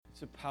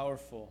It's a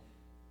powerful,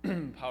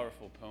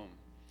 powerful poem.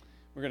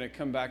 We're going to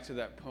come back to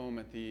that poem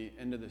at the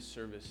end of the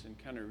service and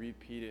kind of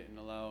repeat it and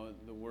allow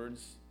the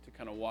words to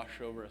kind of wash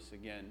over us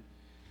again.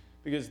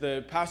 Because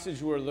the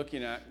passage we're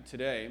looking at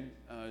today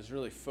is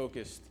really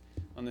focused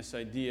on this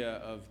idea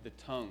of the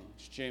tongue.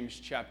 It's James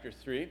chapter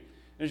 3. And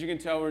as you can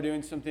tell, we're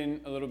doing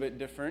something a little bit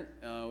different,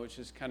 which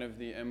is kind of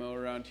the MO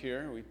around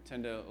here. We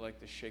tend to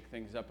like to shake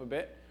things up a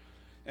bit.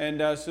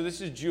 And so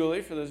this is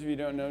Julie. For those of you who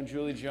don't know,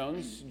 Julie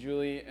Jones.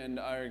 Julie and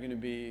I are going to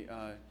be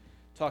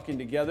talking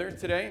together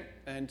today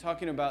and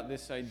talking about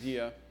this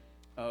idea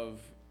of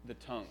the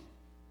tongue.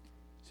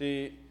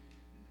 See,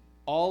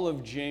 all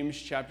of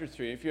James chapter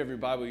 3, if you have your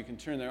Bible, you can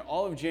turn there.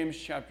 All of James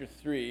chapter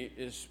 3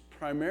 is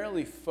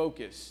primarily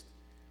focused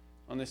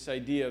on this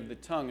idea of the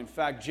tongue. In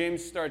fact,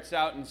 James starts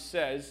out and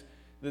says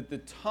that the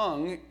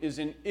tongue is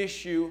an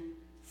issue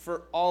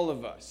for all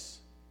of us.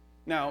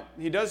 Now,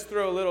 he does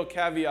throw a little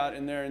caveat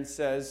in there and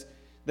says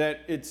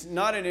that it's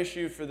not an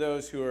issue for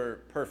those who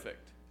are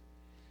perfect.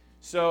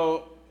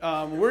 So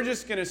we're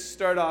just going to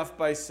start off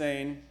by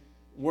saying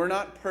we're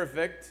not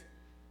perfect,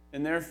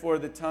 and therefore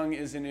the tongue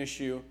is an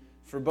issue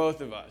for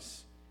both of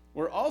us.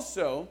 We're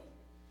also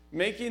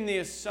making the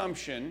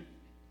assumption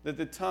that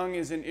the tongue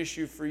is an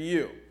issue for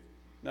you.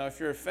 Now, if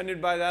you're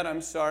offended by that,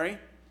 I'm sorry.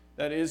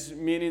 That is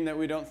meaning that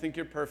we don't think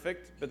you're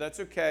perfect, but that's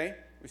okay.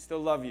 We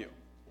still love you.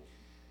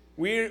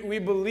 We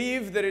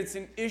believe that it's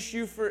an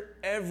issue for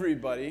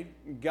everybody,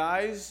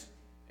 guys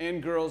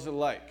and girls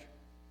alike,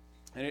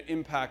 and it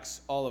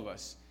impacts all of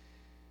us.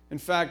 In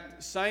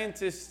fact,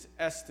 scientists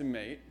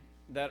estimate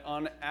that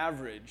on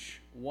average,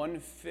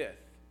 1/5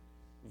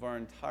 of our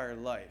entire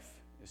life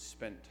is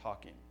spent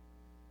talking.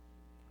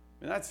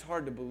 And that's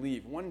hard to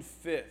believe.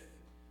 1/5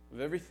 of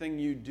everything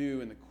you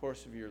do in the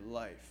course of your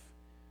life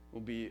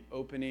will be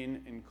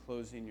opening and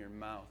closing your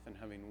mouth and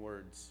having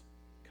words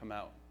come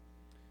out.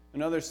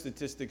 Another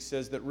statistic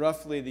says that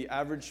roughly the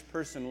average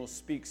person will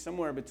speak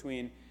somewhere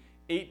between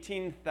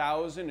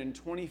 18,000 and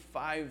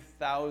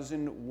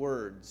 25,000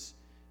 words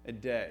a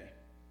day,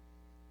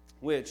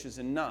 which is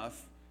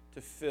enough to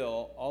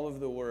fill all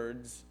of the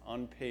words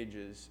on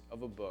pages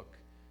of a book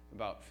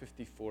about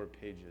 54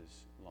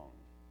 pages long.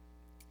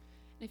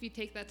 If you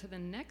take that to the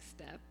next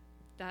step,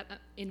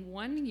 that in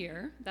 1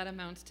 year, that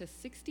amounts to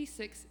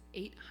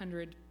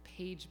 66,800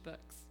 page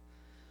books,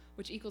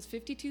 which equals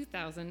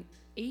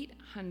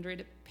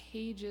 52,800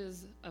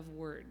 pages of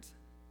words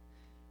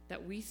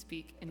that we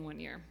speak in 1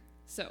 year.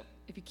 So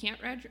if you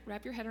can't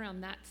wrap your head around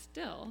that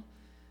still,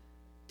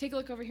 take a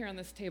look over here on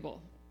this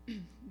table.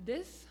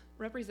 This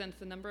represents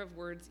the number of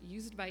words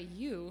used by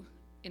you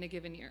in a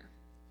given year.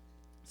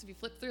 So if you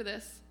flip through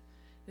this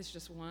is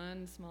just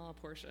one small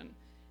portion,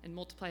 and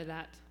multiply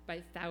that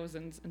by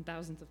thousands and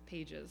thousands of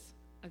pages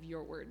of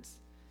your words.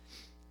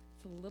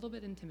 It's a little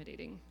bit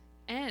intimidating.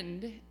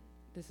 And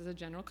this is a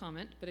general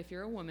comment, but if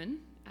you're a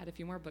woman, add a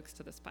few more books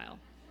to this pile.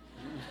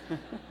 I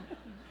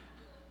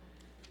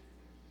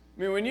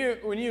mean, when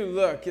you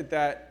look at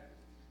that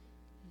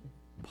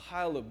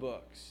pile of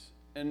books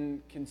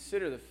and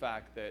consider the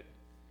fact that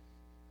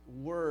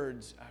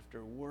words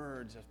after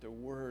words after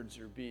words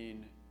are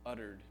being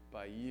uttered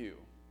by you,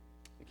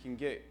 it can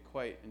get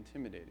quite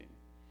intimidating.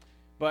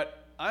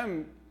 But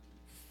I'm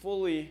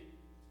fully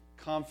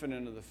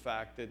confident of the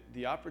fact that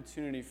the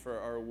opportunity for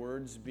our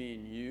words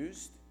being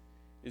used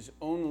is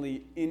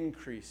only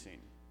increasing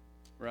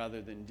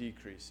rather than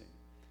decreasing.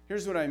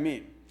 Here's what I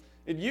mean.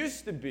 It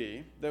used to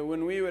be that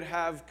when we would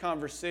have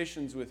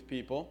conversations with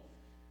people,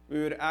 we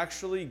would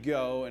actually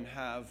go and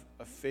have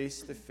a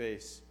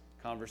face-to-face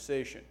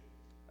conversation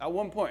at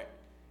one point.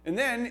 And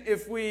then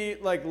if we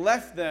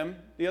left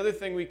them, the other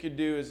thing we could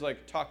do is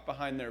talk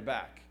behind their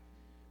back.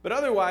 But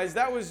otherwise,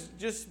 that was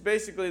just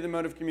basically the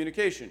mode of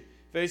communication,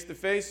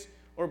 face-to-face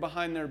or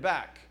behind their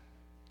back.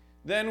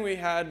 Then we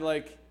had,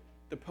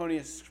 the Pony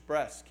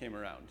Express came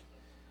around.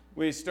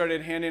 We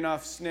started handing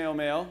off snail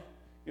mail,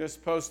 U.S.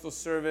 Postal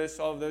Service,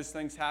 all of those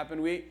things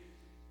happened. We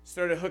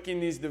started hooking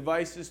these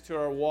devices to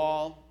our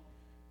wall.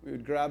 We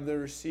would grab the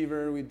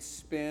receiver, we'd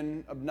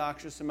spin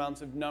obnoxious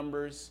amounts of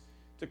numbers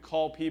to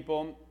call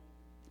people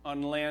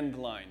on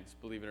landlines,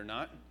 believe it or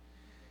not.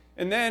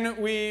 And then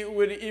we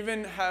would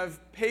even have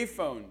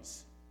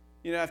payphones.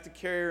 You have to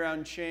carry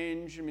around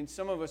change. I mean,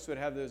 some of us would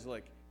have those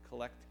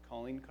collect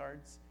calling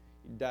cards.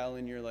 You dial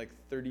in your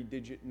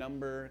 30-digit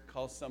number,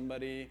 call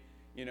somebody,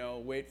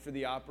 wait for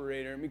the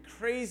operator. I mean,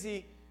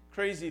 crazy,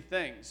 crazy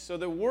things. So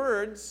the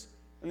words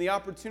and the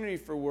opportunity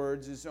for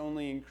words is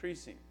only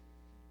increasing.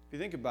 If you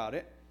think about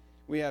it,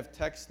 we have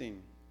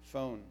texting,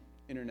 phone,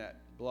 internet,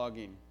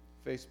 blogging,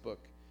 Facebook,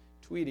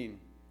 tweeting.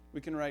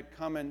 We can write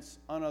comments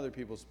on other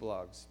people's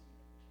blogs.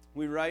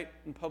 We write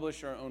and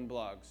publish our own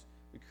blogs.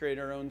 We create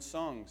our own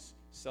songs,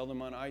 sell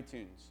them on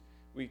iTunes.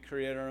 We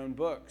create our own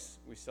books.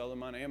 We sell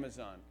them on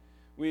Amazon.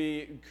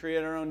 We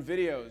create our own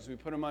videos. We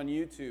put them on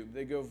YouTube.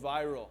 They go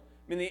viral.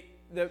 I mean,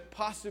 the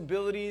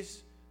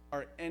possibilities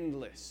are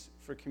endless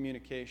for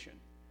communication.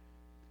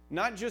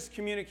 Not just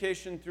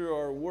communication through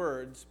our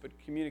words, but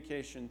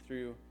communication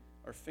through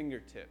our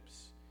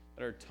fingertips,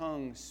 that our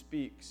tongue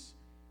speaks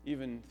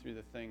even through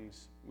the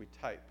things we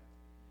type.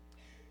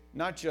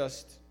 Not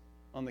just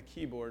on the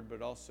keyboard,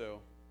 but also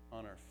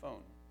on our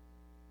phone.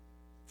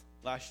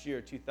 Last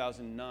year,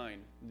 2009,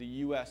 the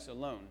U.S.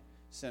 alone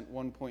sent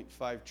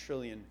 1.5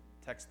 trillion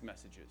text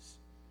messages.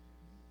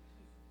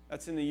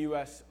 That's in the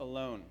U.S.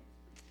 alone.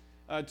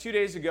 2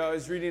 days ago, I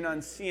was reading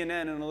on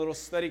CNN, and a little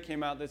study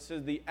came out that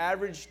says the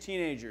average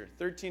teenager,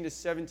 13 to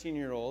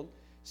 17-year-old,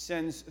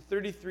 sends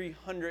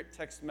 3,300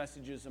 text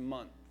messages a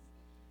month.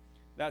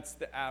 That's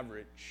the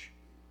average.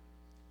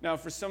 Now,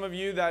 for some of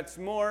you, that's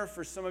more.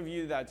 For some of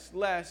you, that's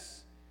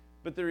less.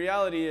 But the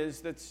reality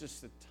is that's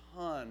just a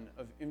ton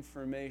of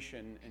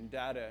information and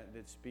data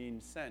that's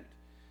being sent.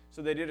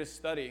 So they did a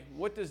study.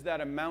 What does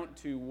that amount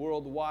to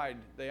worldwide?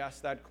 They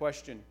asked that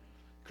question.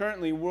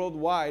 Currently,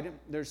 worldwide,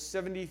 there's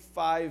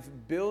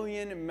 75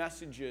 billion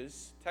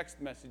messages,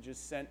 text messages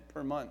sent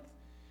per month,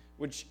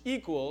 which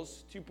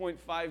equals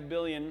 2.5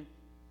 billion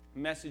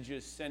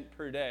messages sent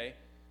per day,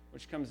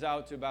 which comes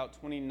out to about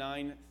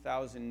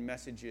 29,000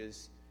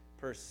 messages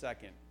per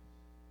second.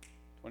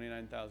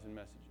 29,000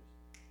 messages.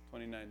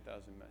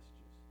 29,000 messages.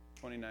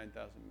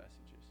 29,000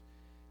 messages.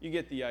 You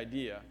get the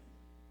idea.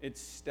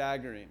 It's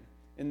staggering.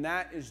 And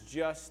that is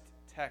just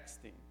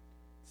texting.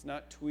 It's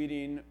not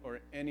tweeting or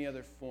any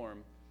other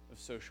form of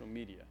social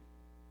media.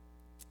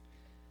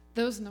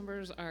 Those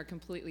numbers are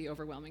completely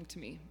overwhelming to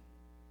me.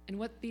 And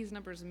what these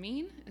numbers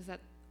mean is that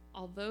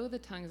although the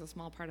tongue is a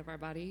small part of our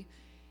body,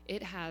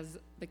 it has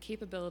the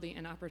capability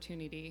and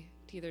opportunity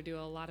to either do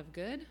a lot of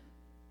good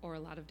or a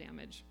lot of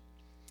damage.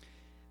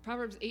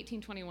 Proverbs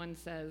 18:21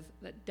 says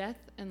that death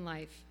and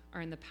life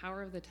are in the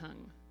power of the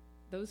tongue.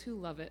 Those who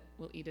love it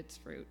will eat its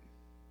fruit.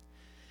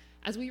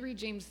 As we read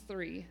James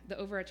 3, the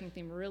overarching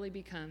theme really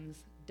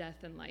becomes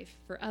death and life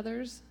for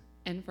others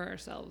and for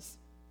ourselves.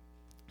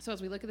 So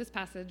as we look at this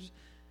passage,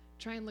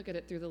 try and look at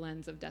it through the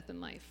lens of death and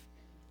life.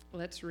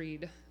 Let's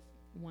read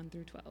 1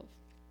 through 12.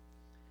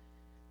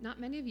 Not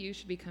many of you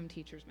should become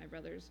teachers, my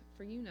brothers,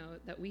 for you know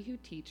that we who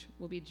teach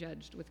will be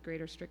judged with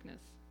greater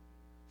strictness.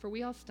 For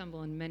we all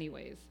stumble in many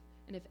ways,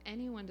 and if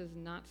anyone does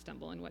not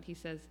stumble in what he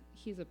says,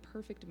 he is a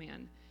perfect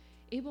man,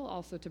 able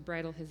also to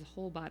bridle his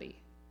whole body.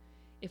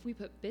 If we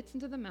put bits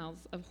into the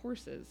mouths of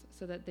horses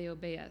so that they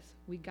obey us,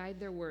 we guide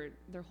their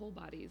whole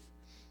bodies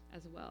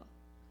as well.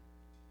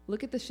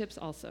 Look at the ships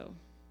also.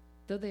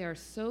 Though they are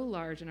so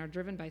large and are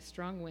driven by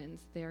strong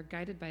winds, they are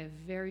guided by a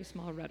very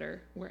small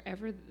rudder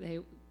wherever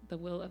the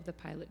will of the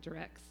pilot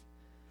directs.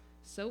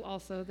 So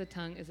also the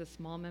tongue is a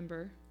small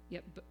member,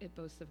 yet it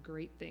boasts of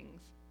great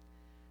things.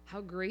 How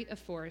great a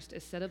forest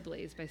is set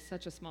ablaze by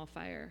such a small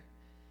fire.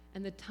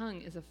 And the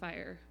tongue is a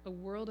fire, a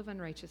world of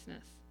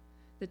unrighteousness.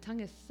 The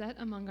tongue is set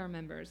among our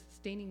members,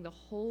 staining the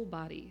whole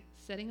body,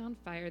 setting on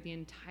fire the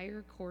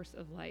entire course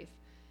of life,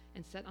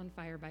 and set on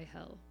fire by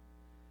hell.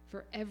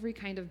 For every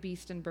kind of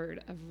beast and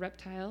bird, of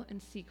reptile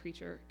and sea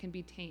creature can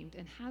be tamed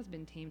and has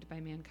been tamed by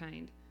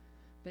mankind,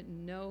 but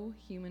no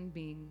human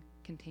being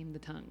can tame the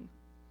tongue.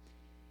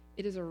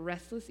 It is a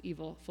restless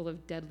evil full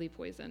of deadly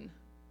poison.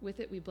 With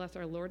it we bless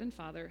our Lord and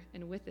Father,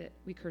 and with it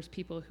we curse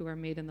people who are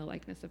made in the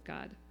likeness of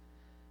God.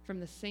 From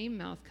the same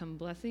mouth come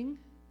blessing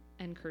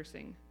and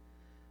cursing.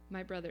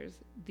 My brothers,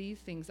 these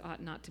things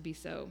ought not to be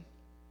so.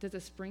 Does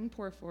a spring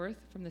pour forth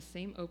from the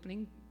same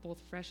opening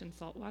both fresh and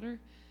salt water?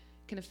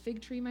 Can a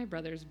fig tree, my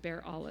brothers,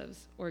 bear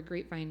olives, or a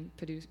grapevine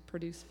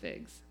produce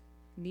figs?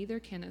 Neither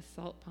can a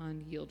salt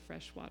pond yield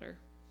fresh water.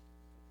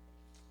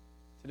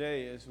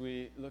 Today, as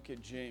we look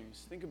at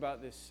James, think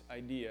about this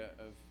idea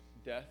of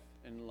death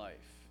and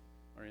life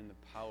are in the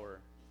power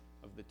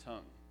of the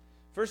tongue.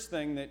 First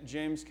thing that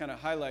James kind of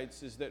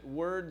highlights is that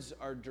words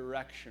are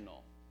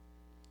directional.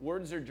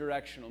 Words are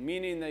directional,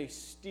 meaning they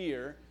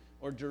steer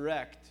or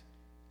direct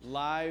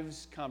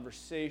lives,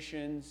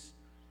 conversations.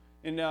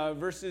 In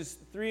verses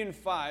 3 and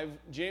 5,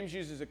 James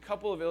uses a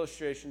couple of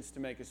illustrations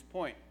to make his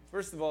point.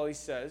 First of all, he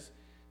says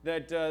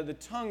that the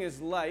tongue is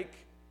like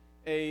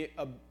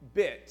a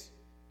bit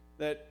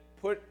that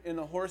put in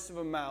the horse of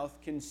a mouth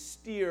can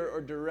steer or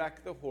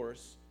direct the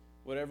horse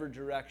whatever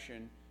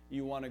direction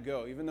you want to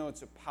go. Even though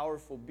it's a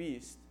powerful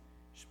beast,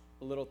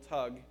 a little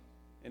tug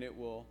and it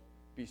will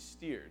be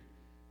steered.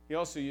 He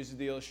also uses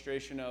the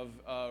illustration of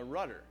a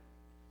rudder.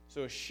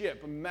 So a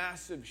ship, a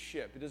massive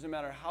ship, it doesn't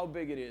matter how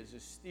big it is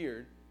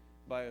steered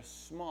by a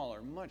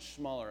smaller, much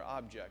smaller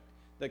object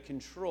that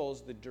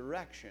controls the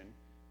direction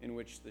in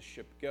which the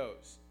ship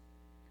goes.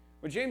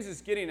 What James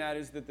is getting at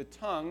is that the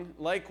tongue,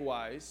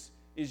 likewise,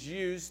 is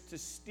used to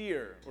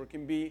steer or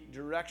can be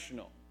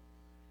directional.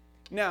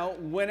 Now,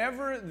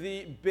 whenever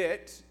the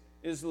bit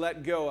is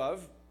let go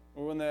of,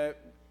 or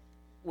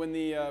when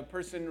the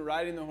person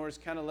riding the horse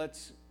kind of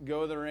lets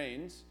go of the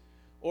reins,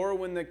 or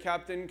when the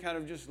captain kind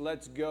of just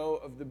lets go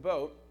of the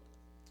boat,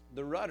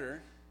 the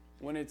rudder,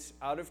 when it's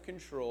out of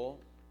control,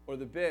 or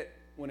the bit,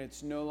 when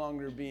it's no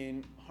longer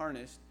being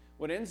harnessed,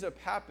 what ends up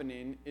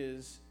happening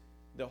is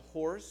the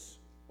horse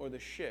or the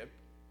ship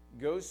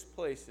goes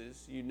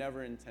places you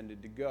never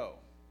intended to go,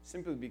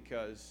 simply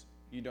because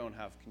you don't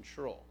have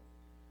control.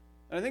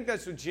 And I think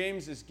that's what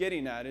James is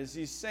getting at, is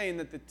he's saying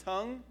that the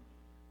tongue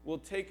will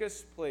take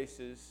us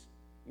places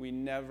we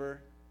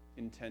never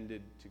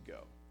intended to go.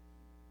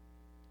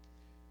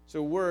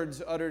 So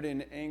words uttered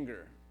in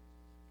anger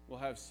will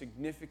have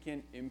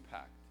significant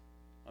impact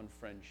on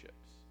friendships.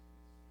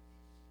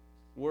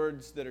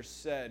 Words that are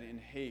said in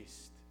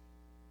haste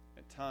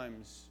at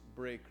times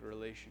break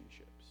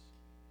relationships.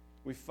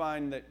 We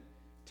find that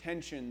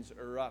tensions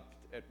erupt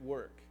at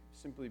work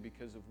simply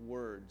because of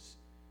words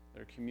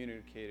that are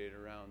communicated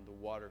around the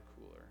water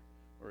cooler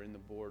or in the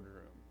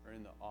boardroom or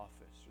in the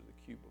office or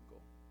the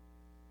cubicle.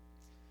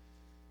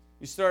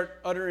 You start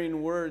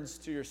uttering words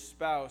to your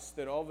spouse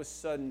that all of a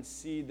sudden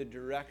see the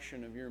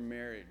direction of your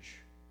marriage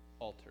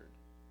altered.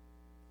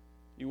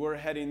 You were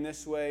heading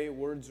this way,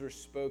 words were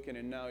spoken,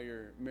 and now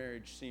your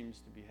marriage seems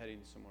to be heading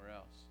somewhere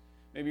else.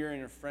 Maybe you're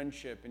in a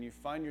friendship and you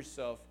find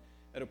yourself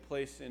at a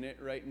place in it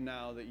right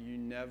now that you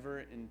never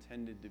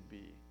intended to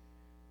be.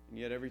 And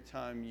yet every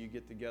time you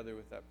get together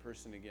with that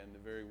person again, the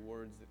very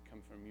words that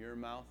come from your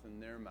mouth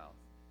and their mouth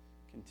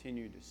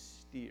continue to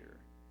steer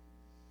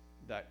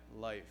that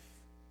life,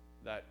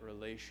 that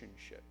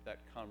relationship, that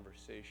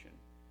conversation,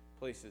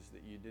 places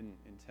that you didn't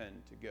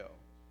intend to go.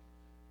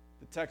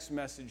 The text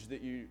message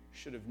that you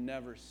should have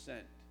never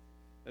sent,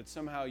 that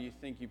somehow you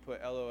think you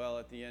put LOL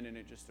at the end and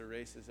it just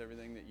erases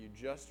everything that you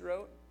just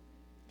wrote,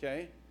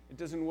 okay? It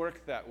doesn't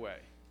work that way.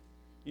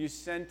 You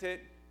sent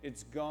it,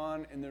 it's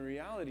gone, and the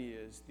reality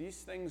is these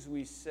things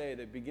we say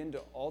that begin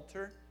to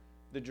alter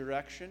the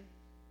direction,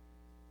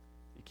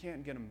 you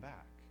can't get them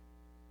back.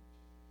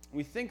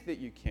 We think that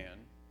you can,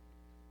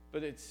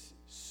 but it's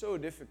so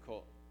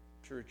difficult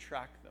to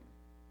retract them.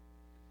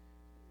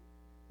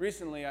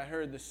 Recently, I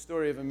heard the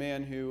story of a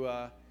man who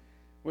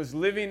was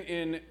living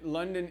in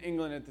London,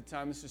 England at the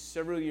time. This was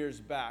several years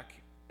back.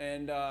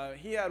 And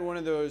he had one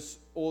of those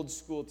old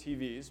school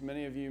TVs.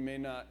 Many of you may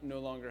no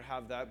longer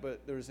have that,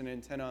 but there was an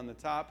antenna on the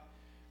top.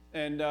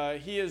 And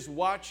he is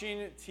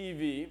watching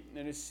TV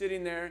and is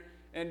sitting there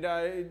and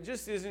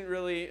just isn't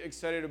really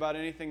excited about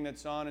anything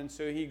that's on. And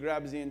so he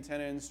grabs the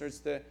antenna and starts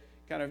to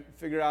kind of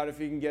figure out if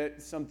he can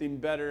get something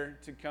better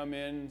to come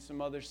in,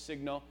 some other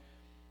signal.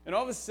 And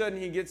all of a sudden,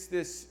 he gets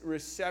this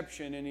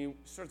reception, and he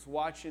starts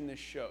watching this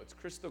show. It's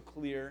crystal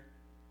clear.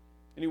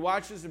 And he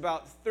watches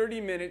about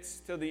 30 minutes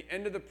till the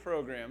end of the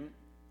program.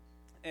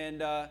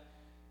 And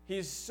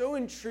he's so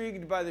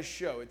intrigued by the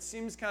show. It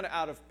seems kind of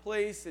out of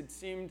place. It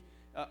seemed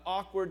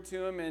awkward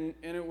to him, and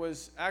it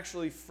was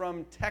actually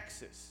from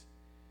Texas.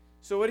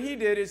 So what he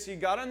did is he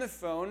got on the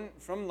phone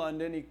from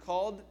London. He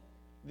called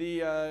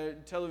the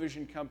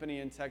television company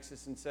in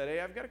Texas and said,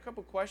 hey, I've got a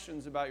couple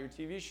questions about your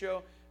TV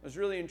show. I was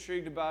really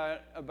intrigued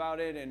about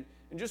it and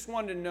just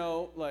wanted to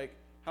know, like,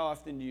 how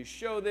often do you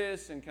show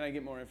this, and can I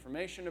get more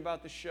information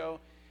about the show?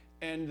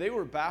 And they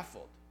were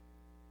baffled.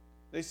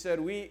 They said,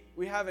 we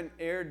haven't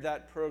aired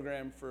that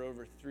program for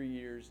over 3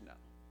 years now.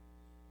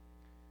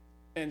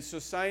 And so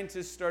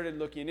scientists started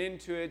looking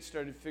into it,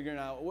 started figuring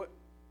out,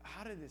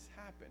 how did this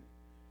happen?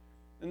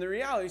 And the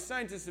reality,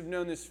 scientists have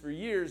known this for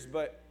years,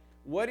 but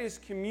what is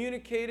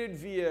communicated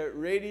via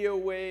radio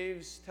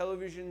waves,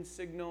 television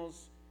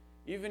signals,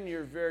 even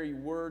your very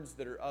words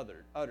that are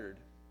uttered,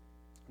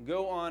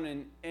 go on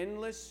an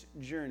endless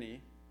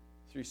journey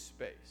through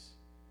space.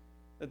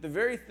 That the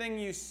very thing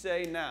you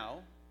say now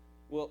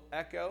will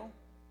echo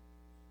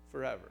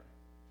forever.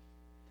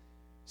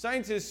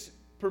 Scientists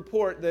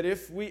purport that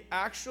if we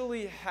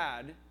actually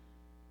had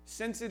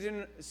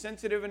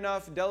sensitive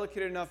enough,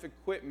 delicate enough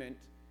equipment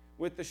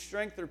with the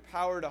strength or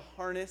power to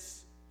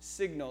harness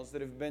signals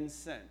that have been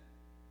sent,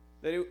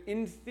 that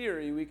in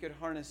theory we could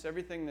harness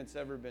everything that's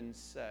ever been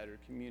said or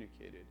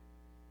communicated.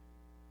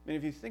 I mean,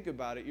 if you think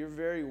about it, your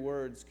very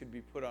words could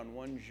be put on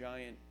one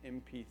giant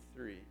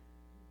MP3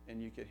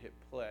 and you could hit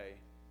play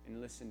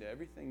and listen to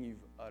everything you've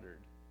uttered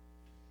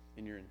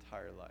in your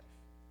entire life.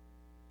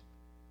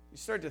 You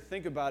start to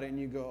think about it and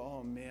you go,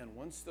 oh man,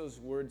 once those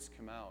words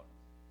come out,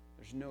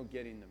 there's no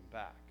getting them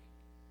back.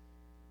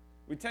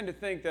 We tend to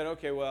think that,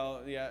 okay,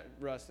 well, yeah,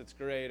 Russ, that's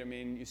great. I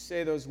mean, you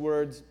say those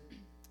words,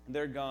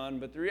 they're gone,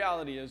 but the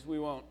reality is we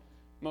won't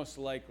most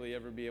likely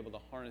ever be able to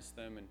harness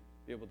them and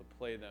be able to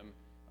play them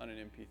on an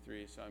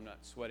MP3, so I'm not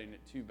sweating it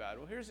too bad.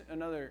 Well, here's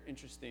another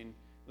interesting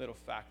little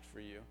fact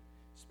for you,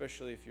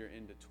 especially if you're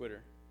into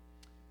Twitter.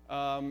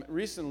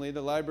 Recently,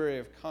 the Library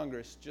of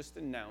Congress just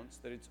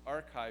announced that it's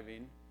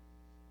archiving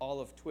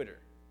all of Twitter.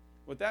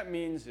 What that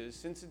means is,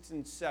 since its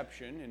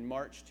inception in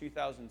March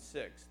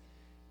 2006,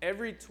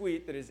 every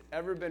tweet that has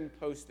ever been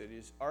posted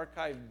is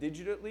archived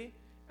digitally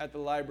at the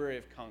Library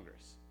of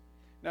Congress.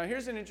 Now,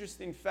 here's an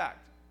interesting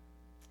fact.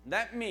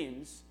 That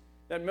means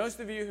that most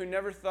of you who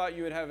never thought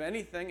you would have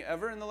anything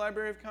ever in the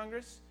Library of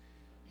Congress,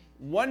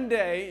 one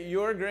day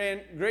your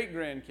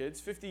great-grandkids,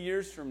 50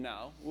 years from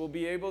now, will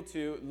be able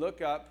to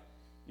look up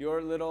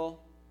your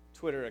little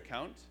Twitter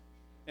account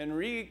and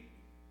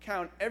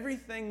recount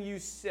everything you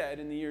said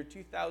in the year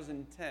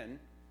 2010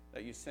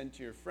 that you sent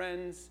to your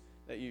friends,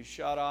 that you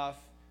shot off,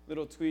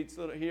 little tweets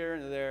little here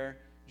and there,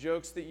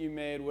 jokes that you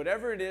made,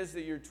 whatever it is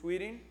that you're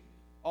tweeting,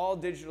 all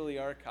digitally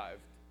archived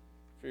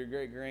for your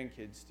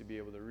great-grandkids to be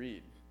able to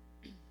read.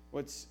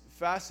 what's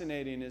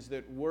fascinating is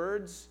that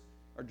words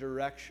are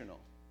directional.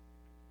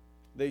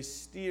 They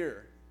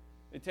steer.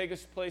 They take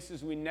us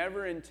places we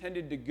never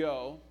intended to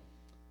go,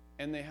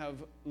 and they have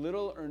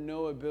little or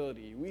no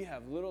ability. We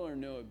have little or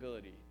no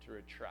ability to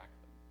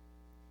retract them.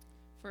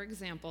 For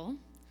example,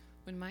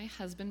 when my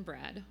husband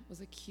Brad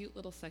was a cute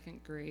little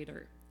second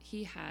grader,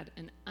 he had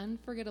an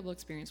unforgettable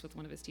experience with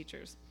one of his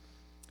teachers.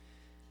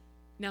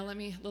 Now,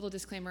 little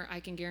disclaimer, I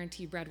can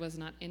guarantee Brad was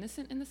not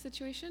innocent in the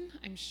situation.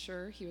 I'm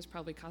sure he was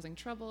probably causing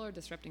trouble or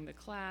disrupting the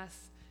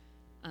class,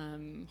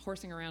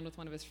 horsing around with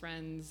one of his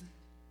friends,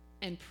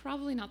 and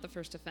probably not the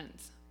first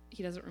offense.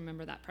 He doesn't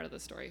remember that part of the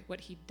story.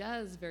 What he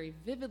does very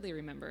vividly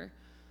remember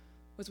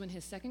was when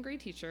his second grade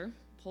teacher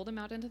pulled him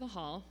out into the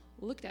hall,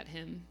 looked at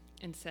him,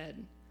 and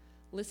said,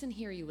 "Listen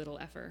here, you little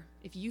effer.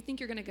 If you think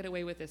you're going to get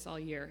away with this all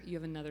year, you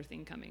have another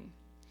thing coming."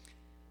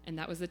 And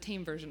that was the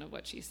tame version of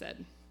what she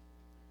said.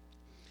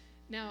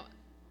 Now,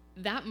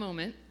 that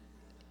moment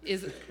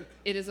is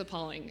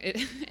appalling,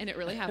 and it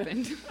really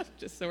happened,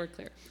 just so we're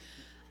clear.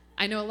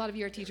 I know a lot of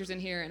you are teachers in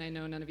here, and I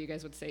know none of you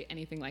guys would say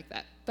anything like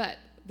that, but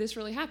this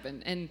really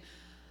happened. And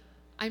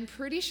I'm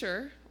pretty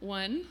sure,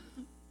 one,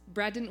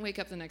 Brad didn't wake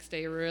up the next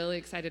day really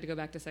excited to go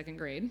back to second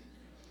grade.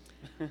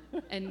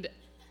 And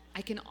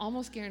I can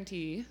almost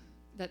guarantee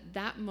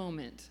that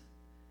moment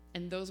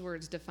and those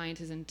words defined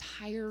his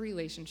entire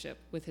relationship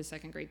with his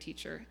second grade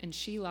teacher, and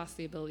she lost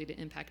the ability to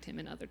impact him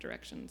in other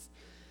directions.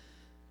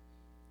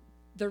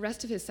 The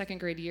rest of his second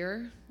grade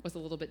year was a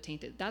little bit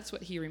tainted. That's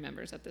what he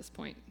remembers at this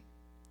point.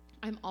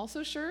 I'm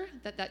also sure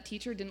that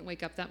teacher didn't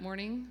wake up that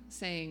morning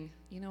saying,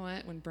 "You know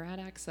what, when Brad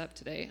acts up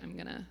today, I'm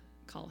gonna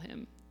call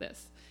him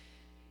this."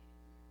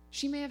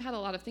 She may have had a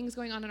lot of things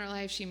going on in her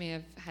life. She may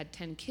have had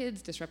 10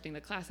 kids disrupting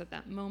the class at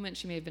that moment.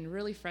 She may have been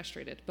really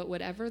frustrated. But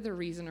whatever the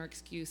reason or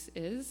excuse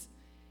is,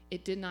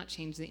 it did not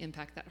change the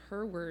impact that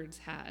her words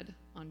had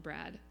on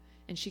Brad,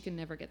 and she can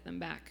never get them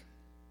back.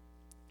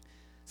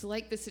 So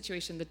like this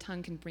situation, the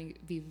tongue can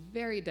be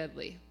very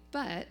deadly,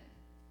 but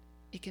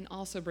it can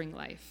also bring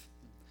life.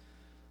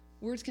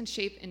 Words can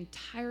shape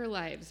entire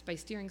lives by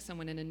steering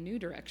someone in a new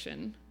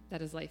direction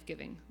that is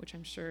life-giving, which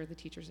I'm sure the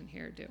teachers in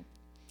here do.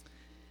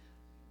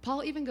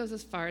 Paul even goes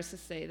as far as to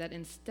say that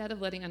instead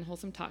of letting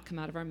unwholesome talk come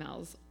out of our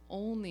mouths,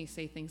 only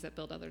say things that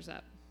build others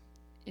up.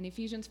 In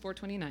Ephesians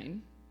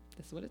 4:29,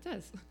 this is what it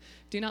says: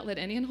 "Do not let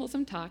any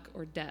unwholesome talk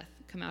or death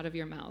come out of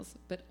your mouths,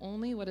 but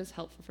only what is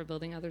helpful for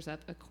building others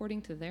up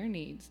according to their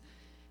needs,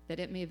 that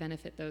it may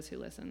benefit those who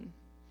listen."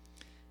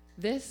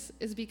 This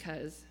is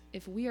because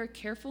if we are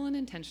careful and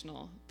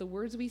intentional, the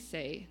words we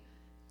say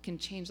can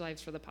change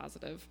lives for the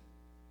positive.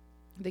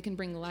 They can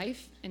bring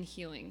life and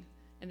healing,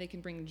 and they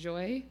can bring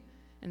joy,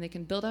 and they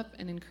can build up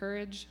and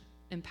encourage,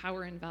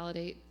 empower and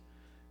validate,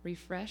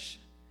 refresh,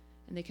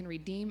 and they can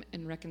redeem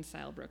and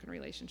reconcile broken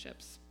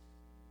relationships.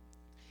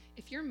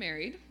 If you're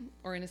married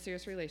or in a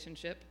serious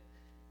relationship,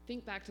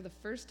 think back to the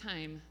first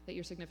time that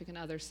your significant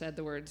other said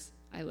the words,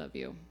 "I love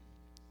you."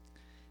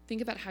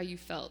 Think about how you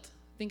felt.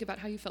 Think about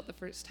how you felt the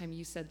first time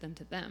you said them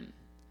to them.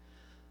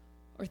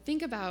 Or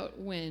think about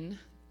when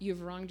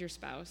you've wronged your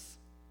spouse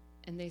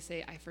and they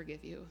say, "I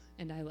forgive you,"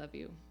 and "I love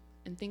you."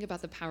 And think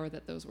about the power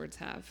that those words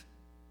have.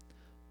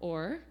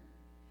 Or,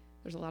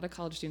 there's a lot of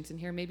college students in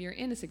here, maybe you're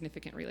in a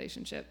significant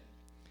relationship.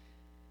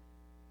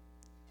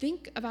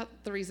 Think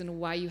about the reason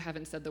why you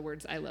haven't said the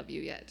words, "I love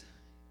you" yet.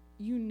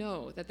 You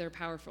know that they're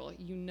powerful.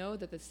 You know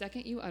that the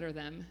second you utter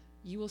them,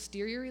 you will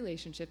steer your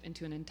relationship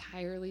into an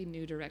entirely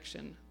new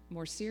direction,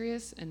 more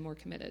serious and more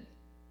committed.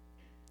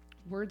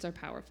 Words are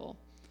powerful.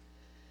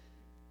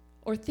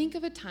 Or think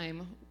of a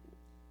time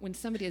when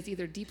somebody has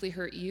either deeply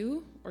hurt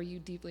you or you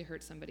deeply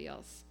hurt somebody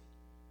else.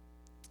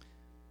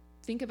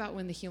 Think about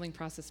when the healing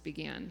process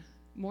began.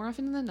 More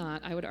often than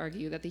not, I would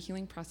argue that the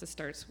healing process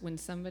starts when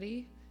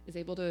somebody is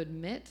able to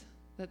admit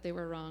that they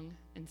were wrong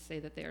and say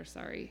that they are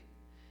sorry.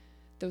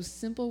 Those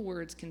simple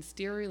words can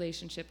steer a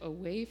relationship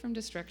away from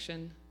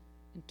destruction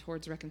and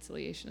towards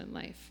reconciliation in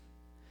life.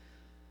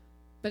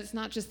 But it's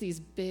not just these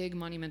big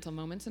monumental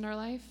moments in our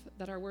life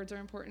that our words are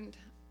important.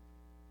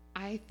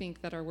 I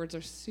think that our words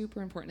are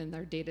super important in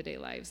our day-to-day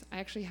lives. I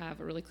actually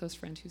have a really close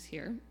friend who's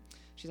here.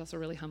 She's also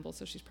really humble,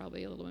 so she's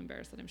probably a little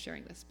embarrassed that I'm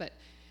sharing this. But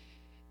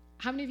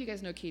how many of you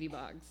guys know Katie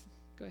Boggs?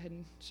 Go ahead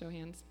and show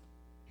hands.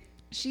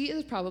 She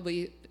is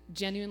probably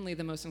genuinely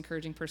the most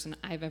encouraging person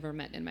I've ever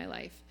met in my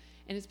life.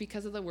 And it's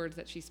because of the words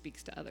that she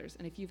speaks to others.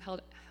 And if you've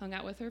hung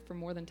out with her for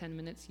more than 10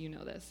 minutes, you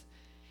know this.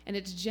 And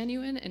it's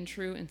genuine and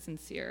true and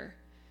sincere.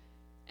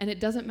 And it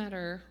doesn't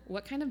matter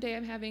what kind of day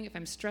I'm having, if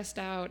I'm stressed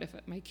out, if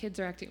my kids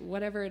are acting,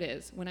 whatever it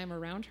is. When I'm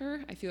around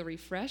her, I feel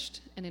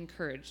refreshed and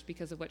encouraged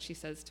because of what she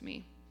says to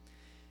me.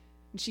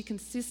 And she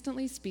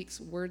consistently speaks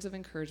words of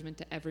encouragement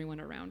to everyone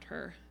around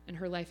her, and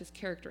her life is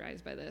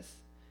characterized by this.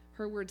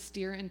 Her words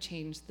steer and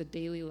change the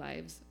daily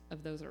lives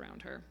of those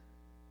around her.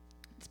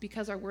 It's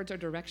because our words are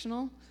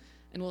directional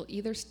and will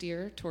either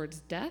steer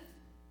towards death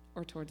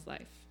or towards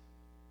life.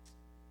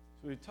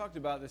 So we talked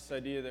about this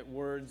idea that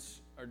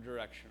words are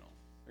directional.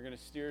 They're going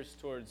to steer us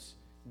towards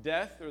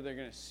death or they're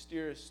going to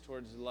steer us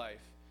towards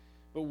life.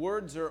 But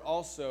words are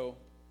also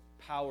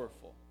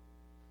powerful,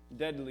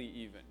 deadly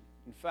even.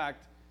 In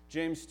fact,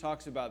 James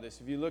talks about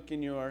this. If you look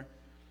in your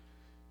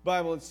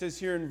Bible, it says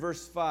here in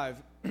verse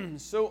 5,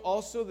 so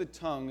also the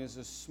tongue is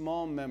a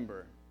small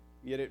member,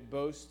 yet it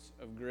boasts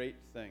of great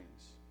things.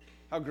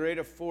 How great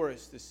a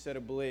forest is set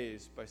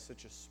ablaze by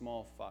such a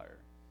small fire.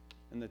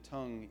 And the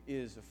tongue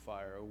is a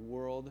fire, a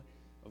world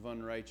of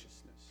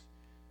unrighteousness.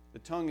 The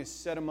tongue is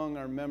set among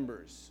our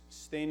members,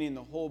 staining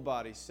the whole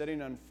body,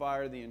 setting on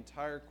fire the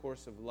entire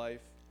course of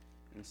life,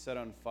 and set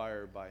on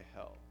fire by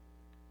hell.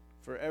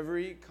 For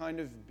every kind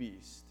of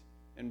beast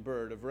and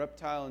bird, of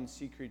reptile and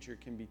sea creature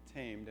can be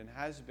tamed and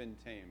has been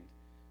tamed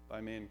by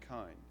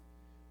mankind.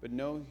 But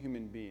no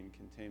human being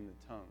can tame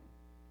the tongue.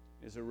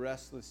 It is a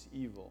restless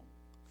evil,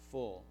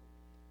 full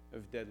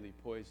of deadly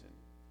poison.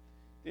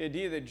 The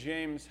idea that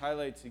James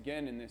highlights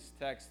again in this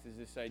text is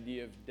this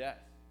idea of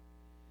death.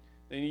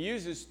 Then he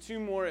uses two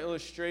more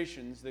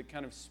illustrations that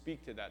kind of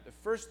speak to that. The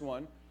first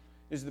one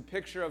is the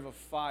picture of a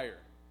fire.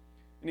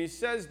 And he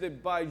says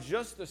that by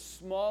just a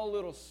small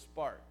little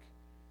spark,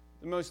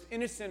 the most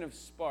innocent of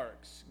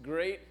sparks,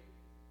 great,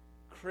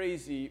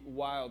 crazy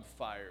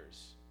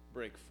wildfires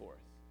break forth.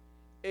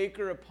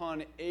 Acre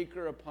upon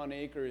acre upon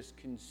acre is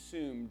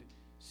consumed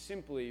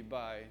simply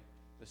by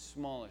the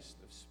smallest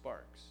of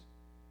sparks.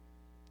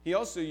 He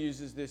also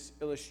uses this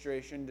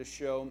illustration to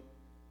show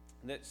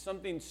that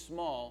something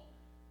small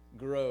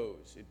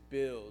grows, it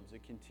builds,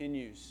 it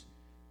continues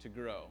to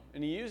grow.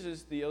 And he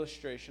uses the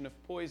illustration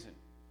of poison.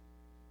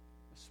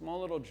 A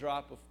small little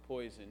drop of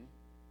poison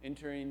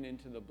entering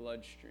into the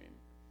bloodstream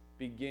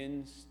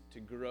begins to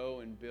grow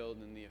and build,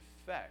 and the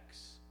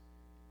effects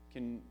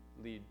can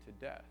lead to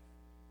death.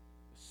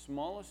 The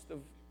smallest of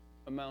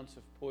amounts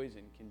of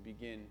poison can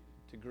begin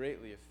to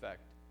greatly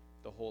affect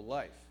the whole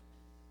life.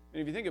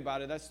 And if you think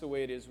about it, that's the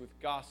way it is with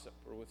gossip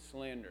or with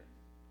slander.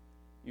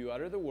 You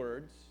utter the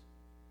words,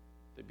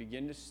 they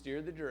begin to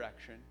steer the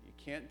direction, you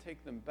can't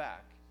take them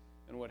back,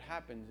 and what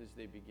happens is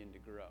they begin to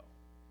grow.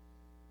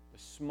 The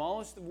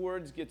smallest of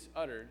words gets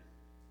uttered,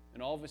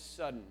 and all of a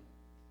sudden,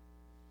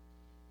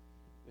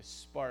 this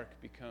spark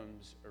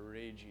becomes a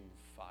raging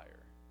fire.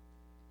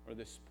 Or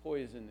this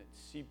poison that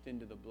seeped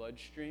into the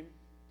bloodstream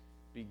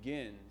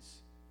begins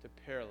to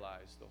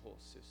paralyze the whole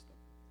system.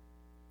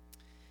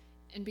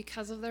 And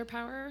because of their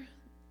power,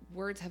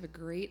 words have a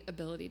great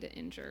ability to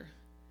injure.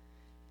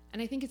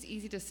 And I think it's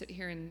easy to sit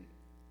here and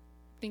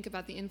think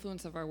about the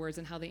influence of our words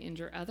and how they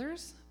injure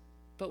others,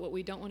 but what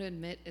we don't want to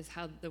admit is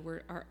how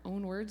our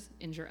own words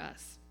injure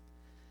us.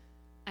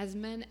 As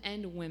men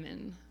and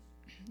women,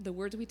 the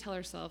words we tell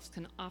ourselves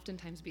can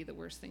oftentimes be the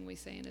worst thing we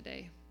say in a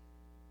day.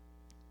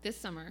 This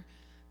summer,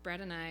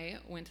 Brad and I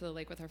went to the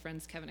lake with our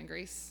friends Kevin and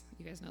Grace.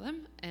 You guys know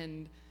them.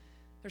 And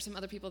there's some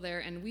other people there.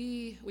 And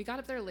we got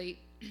up there late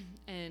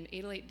and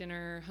ate a late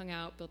dinner, hung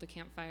out, built a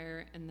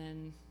campfire, and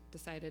then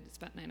decided, it's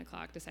about 9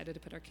 o'clock, decided to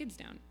put our kids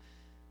down.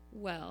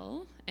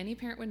 Well, any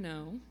parent would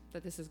know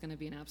that this is going to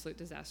be an absolute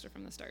disaster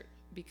from the start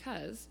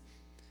because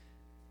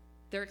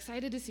they're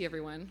excited to see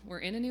everyone. We're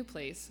in a new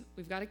place.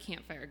 We've got a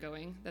campfire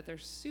going that they're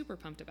super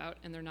pumped about,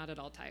 and they're not at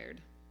all tired.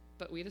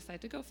 But we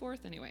decide to go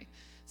forth anyway.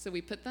 So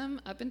we put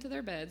them up into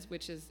their beds,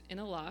 which is in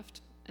a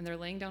loft, and they're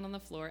laying down on the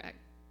floor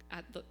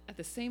at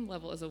the same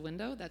level as a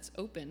window that's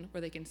open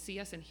where they can see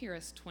us and hear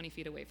us 20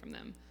 feet away from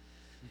them.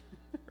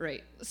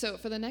 Right. So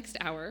for the next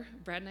hour,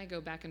 Brad and I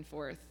go back and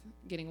forth,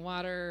 getting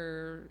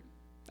water,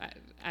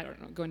 I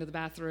don't know, going to the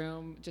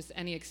bathroom, just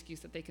any excuse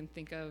that they can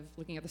think of,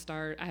 looking at the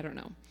stars, I don't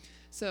know.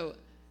 So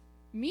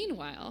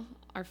meanwhile,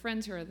 our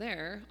friends who are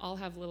there all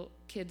have little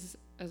kids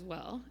as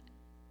well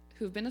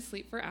who've been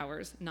asleep for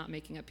hours, not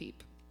making a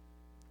peep.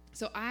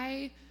 So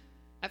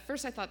at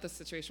first I thought this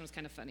situation was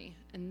kind of funny.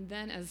 And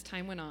then as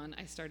time went on,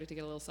 I started to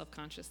get a little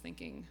self-conscious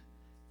thinking,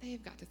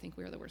 they've got to think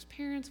we are the worst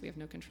parents. We have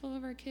no control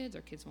over our kids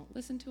won't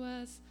listen to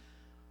us.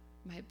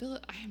 I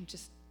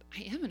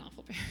am an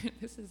awful parent.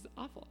 This is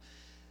awful.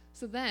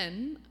 So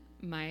then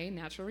my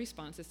natural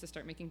response is to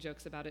start making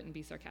jokes about it and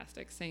be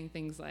sarcastic, saying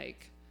things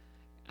like,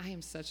 I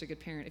am such a good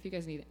parent. If you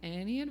guys need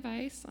any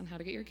advice on how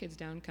to get your kids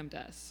down, come to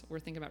us. We're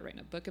thinking about writing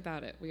a book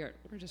about it.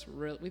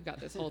 We've got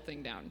this whole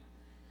thing down.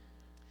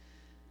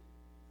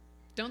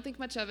 Don't think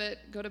much of it,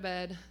 go to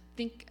bed,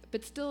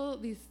 but still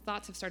these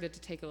thoughts have started to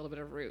take a little bit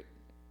of root.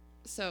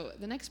 So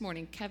the next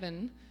morning,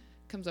 Kevin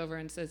comes over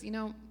and says,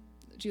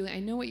 Julie, I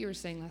know what you were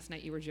saying last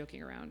night you were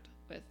joking around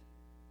with,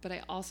 but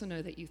I also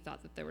know that you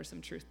thought that there was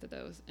some truth to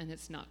those, and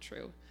it's not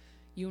true.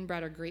 You and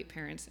Brad are great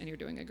parents, and you're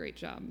doing a great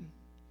job.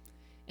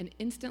 And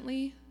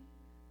instantly,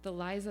 the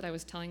lies that I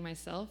was telling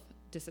myself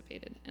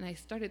dissipated. And I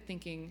started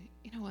thinking,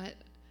 you know what?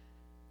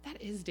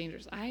 That is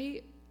dangerous.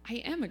 I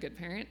am a good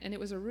parent, and it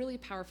was a really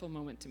powerful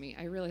moment to me.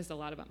 I realized a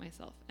lot about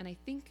myself. And I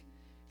think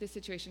this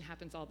situation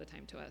happens all the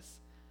time to us.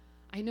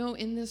 I know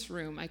in this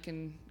room, I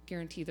can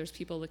guarantee there's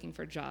people looking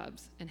for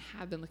jobs and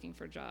have been looking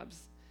for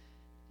jobs.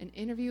 And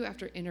interview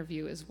after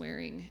interview is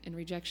wearing, and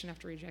rejection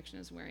after rejection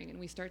is wearing. And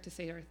we start to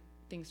say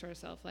things to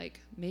ourselves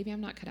like, maybe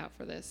I'm not cut out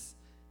for this.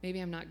 Maybe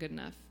I'm not good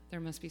enough. There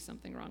must be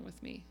something wrong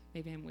with me.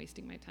 Maybe I'm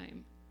wasting my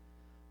time.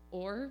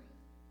 Or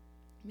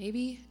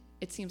maybe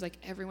it seems like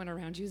everyone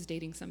around you is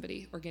dating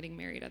somebody or getting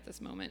married at this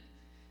moment.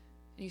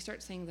 And you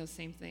start saying those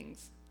same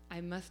things.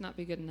 I must not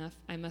be good enough.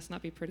 I must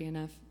not be pretty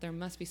enough. There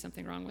must be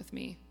something wrong with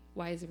me.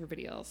 Why does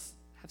everybody else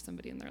have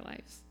somebody in their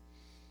lives?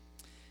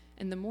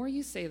 And the more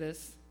you say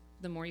this,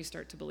 the more you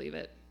start to believe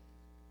it.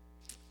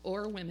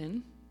 Or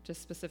women,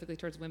 just specifically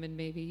towards women,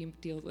 maybe you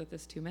deal with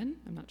this to men,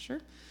 I'm not sure.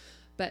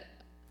 But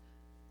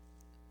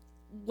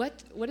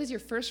what is your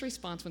first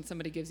response when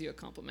somebody gives you a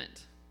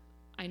compliment?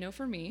 I know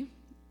for me,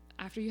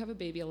 after you have a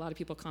baby, a lot of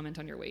people comment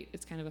on your weight.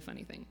 It's kind of a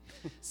funny thing.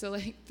 So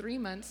like 3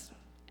 months,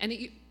 and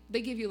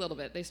they give you a little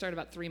bit. They start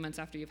about 3 months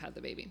after you've had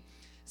the baby.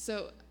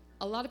 So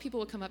a lot of people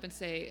will come up and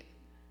say,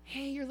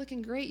 hey, you're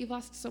looking great. You've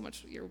lost so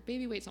much. Your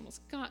baby weight's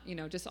almost gone.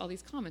 Just all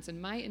these comments. And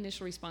my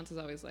initial response is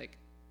always like,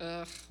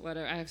 ugh,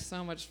 whatever. I have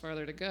so much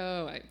farther to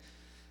go. I'm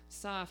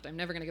soft. I'm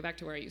never going to get back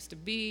to where I used to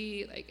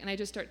be. And I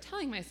just start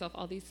telling myself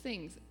all these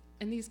things.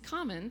 And these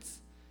comments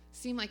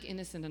seem like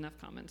innocent enough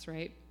comments,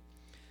 right?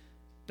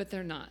 But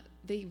they're not.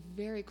 They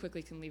very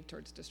quickly can lead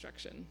towards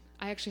destruction.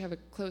 I actually have a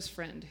close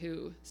friend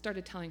who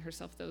started telling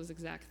herself those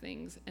exact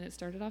things, and it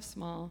started off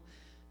small,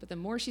 but the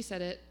more she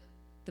said it,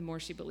 the more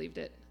she believed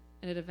it,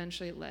 and it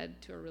eventually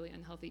led to a really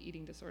unhealthy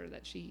eating disorder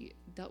that she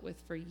dealt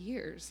with for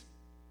years.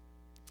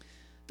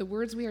 The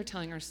words we are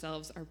telling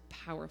ourselves are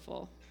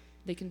powerful.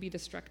 They can be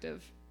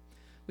destructive.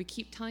 We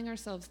keep telling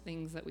ourselves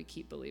things that we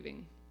keep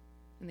believing,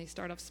 and they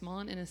start off small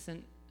and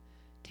innocent,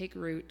 take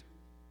root,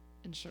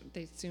 and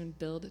they soon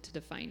build to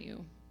define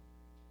you.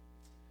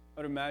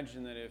 I would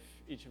imagine that if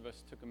each of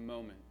us took a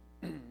moment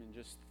and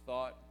just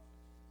thought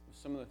of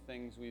some of the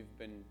things we've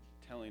been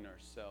telling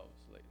ourselves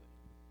lately,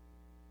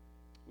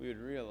 we would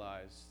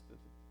realize that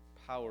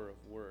the power of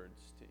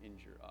words to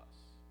injure us.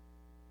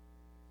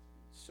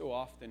 So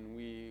often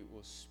we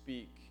will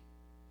speak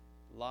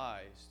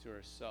lies to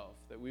ourselves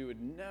that we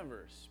would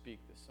never speak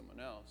to someone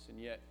else,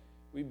 and yet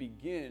we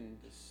begin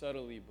to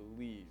subtly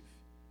believe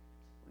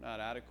we're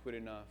not adequate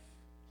enough,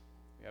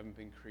 we haven't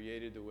been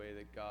created the way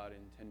that God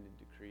intended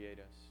to create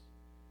us,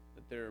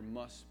 that there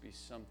must be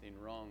something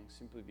wrong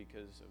simply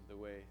because of the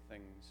way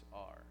things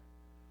are.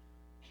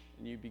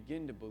 And you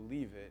begin to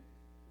believe it,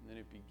 and then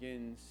it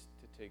begins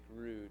to take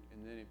root,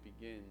 and then it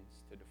begins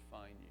to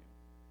define you.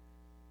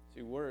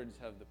 See, words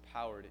have the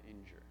power to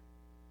injure.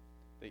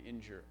 They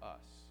injure us.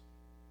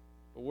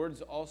 But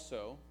words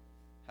also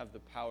have the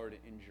power to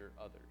injure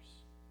others.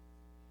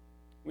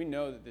 We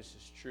know that this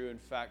is true. In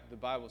fact, the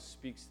Bible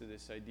speaks to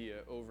this idea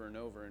over and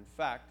over. In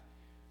fact,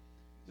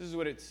 this is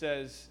what it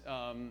says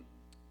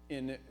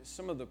in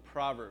some of the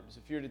Proverbs.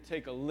 If you were to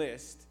take a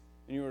list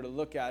and you were to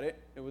look at it,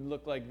 it would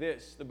look like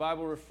this. The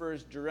Bible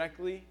refers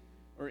directly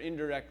or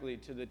indirectly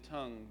to the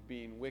tongue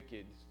being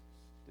wicked,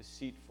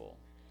 deceitful,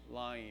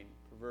 lying,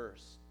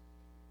 perverse,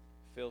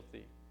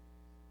 filthy,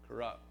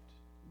 corrupt,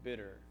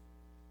 bitter,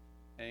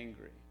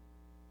 angry,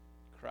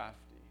 crafty.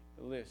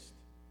 The list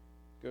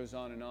goes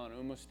on and on.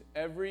 Almost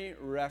every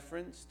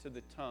reference to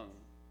the tongue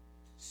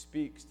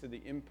speaks to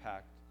the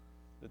impact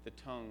that the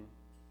tongue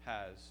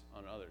has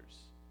on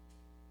others.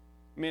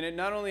 I mean, it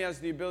not only has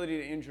the ability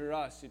to injure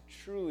us, it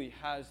truly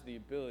has the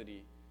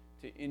ability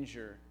to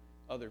injure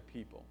other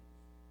people.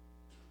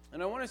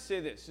 And I want to say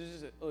this. This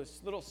is a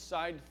little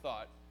side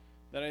thought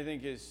that I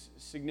think is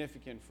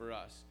significant for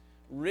us.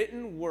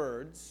 Written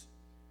words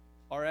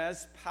are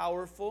as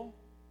powerful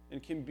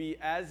and can be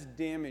as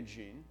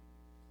damaging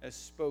as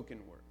spoken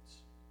words.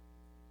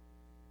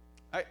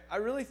 I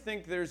really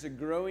think there's a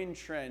growing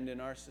trend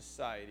in our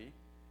society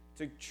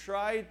to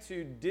try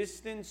to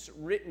distance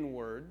written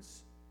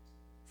words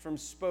from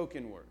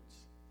spoken words.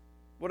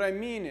 What I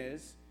mean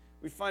is,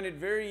 we find it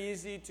very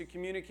easy to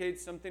communicate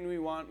something we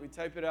want. We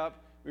type it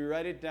up, we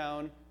write it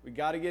down, we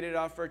got to get it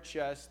off our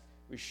chest,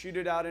 we shoot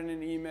it out in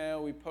an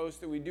email, we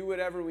post it, we do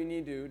whatever we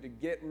need to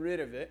get rid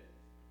of it.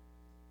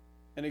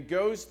 And it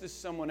goes to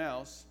someone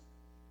else,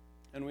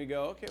 and we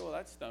go, okay, well,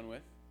 that's done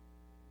with.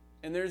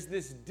 And there's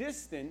this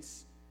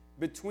distance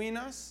between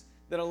us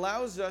that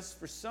allows us,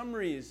 for some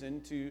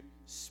reason, to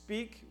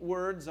speak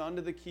words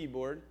onto the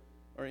keyboard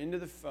or into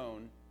the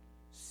phone,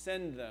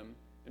 send them,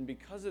 and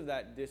because of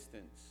that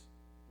distance,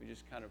 we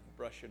just kind of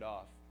brush it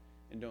off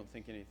and don't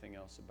think anything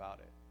else about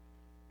it.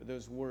 But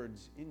those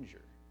words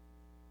injure.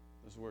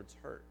 Those words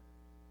hurt.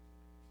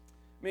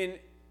 I mean,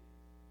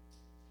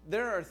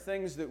 there are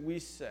things that we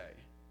say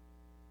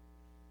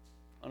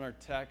on our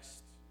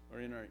text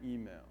or in our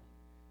email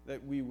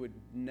that we would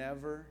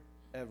never,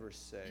 ever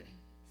say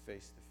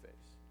face to face.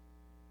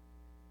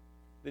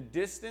 The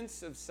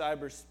distance of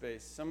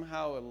cyberspace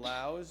somehow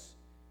allows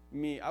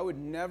me, I would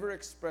never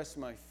express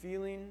my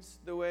feelings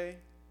the way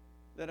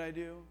that I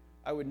do.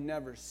 I would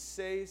never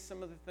say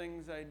some of the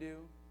things I do,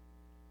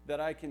 that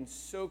I can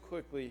so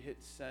quickly hit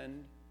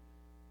send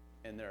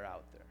and they're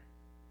out there.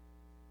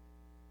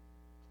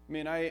 I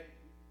mean, I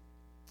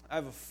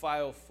have a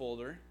file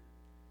folder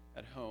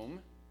at home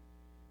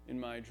in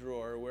my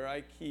drawer where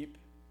I keep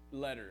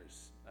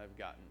letters I've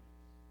gotten.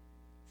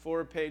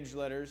 4-page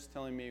letters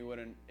telling me what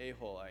an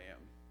a-hole I am.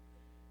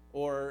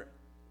 Or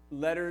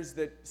letters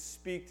that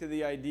speak to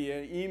the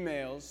idea,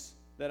 emails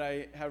that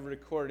I have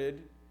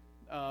recorded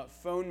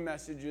phone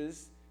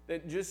messages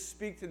that just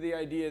speak to the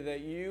idea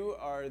that you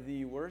are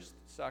the worst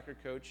soccer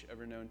coach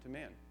ever known to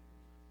man.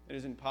 It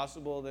is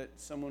impossible that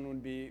someone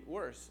would be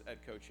worse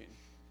at coaching.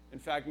 In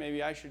fact,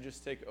 maybe I should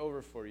just take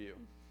over for you.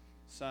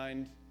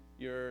 Signed,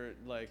 your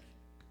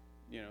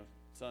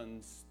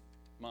son's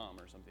mom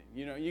or something.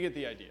 You get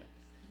the idea.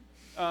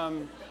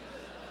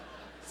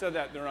 Said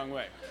that the wrong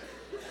way.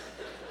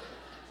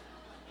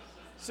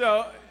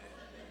 So,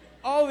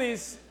 all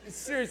these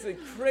seriously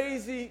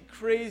crazy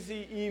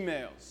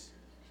emails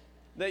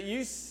that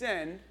you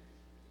send,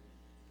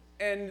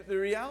 and the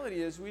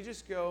reality is we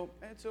just go,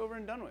 it's over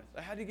and done with.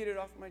 I had to get it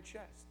off my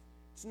chest.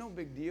 It's no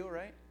big deal,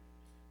 right?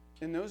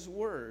 And those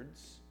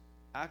words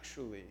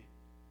actually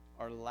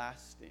are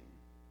lasting.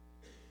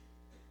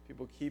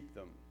 People keep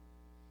them.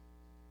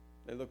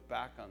 They look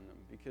back on them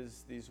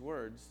because these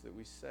words that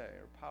we say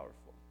are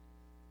powerful.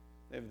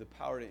 They have the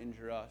power to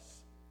injure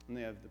us, and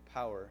they have the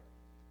power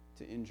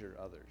to injure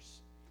others.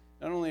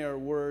 Not only are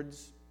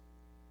words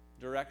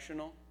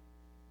directional,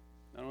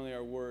 not only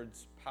are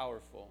words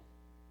powerful,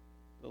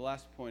 the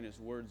last point is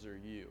words are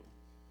you.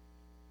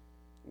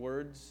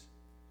 Words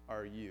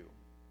are you.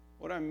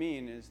 What I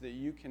mean is that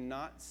you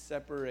cannot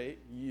separate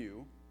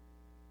you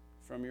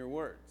from your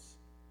words.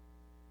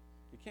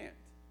 You can't.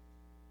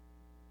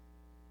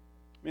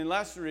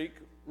 Last week,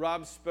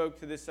 Rob spoke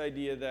to this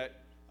idea that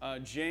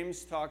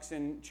James talks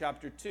in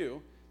chapter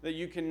 2, that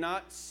you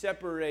cannot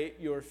separate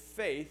your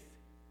faith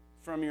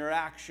from your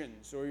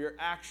actions, or your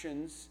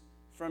actions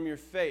from your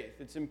faith.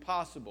 It's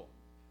impossible.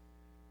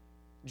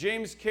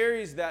 James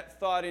carries that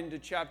thought into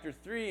chapter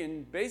 3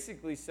 and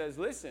basically says,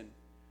 listen,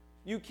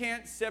 you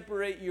can't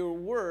separate your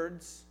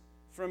words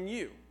from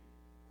you.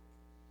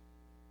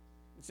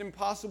 It's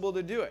impossible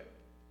to do it.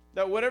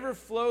 That whatever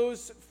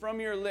flows from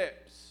your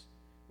lips,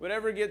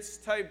 whatever gets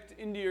typed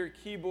into your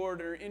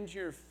keyboard or into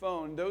your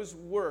phone, those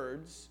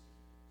words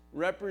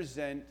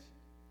represent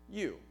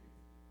you.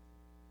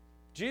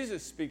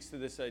 Jesus speaks to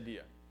this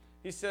idea.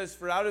 He says,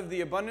 for out of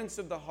the abundance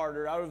of the heart,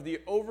 or out of the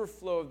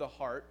overflow of the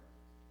heart,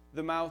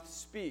 the mouth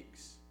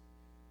speaks.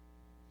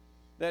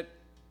 That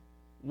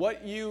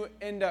what you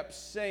end up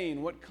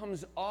saying, what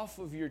comes off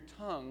of your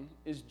tongue,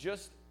 is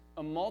just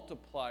a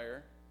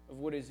multiplier of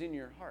what is in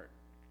your heart.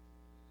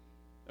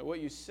 That what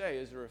you say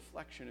is a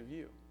reflection of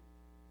you.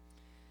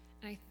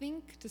 And I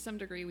think to some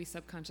degree we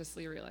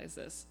subconsciously realize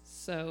this.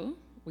 So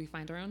we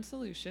find our own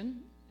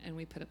solution and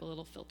we put up a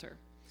little filter.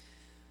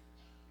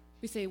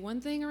 We say one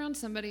thing around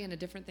somebody and a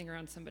different thing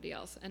around somebody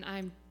else. And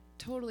I'm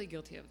totally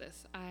guilty of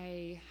this.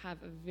 I have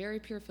a very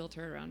pure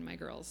filter around my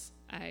girls.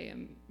 I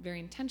am very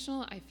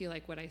intentional. I feel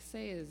like what I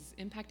say is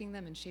impacting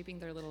them and shaping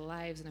their little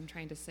lives, and I'm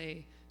trying to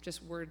say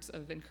just words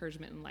of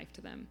encouragement and life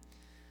to them.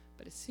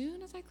 But as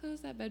soon as I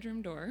close that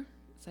bedroom door,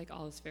 it's like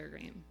all is fair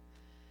game.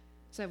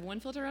 So I have one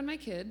filter around my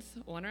kids,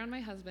 one around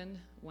my husband,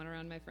 one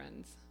around my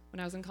friends. When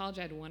I was in college,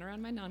 I had one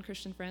around my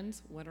non-Christian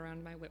friends, one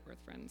around my Whitworth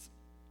friends.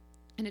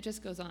 And it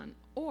just goes on.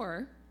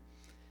 Or,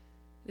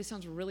 this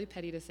sounds really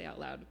petty to say out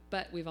loud,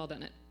 but we've all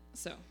done it.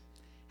 So,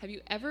 have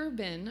you ever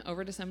been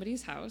over to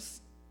somebody's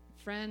house,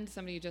 friend,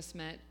 somebody you just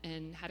met,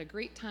 and had a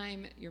great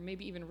time? You're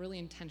maybe even really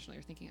intentional.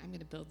 You're thinking, I'm going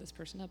to build this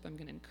person up. I'm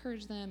going to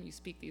encourage them. You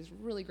speak these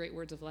really great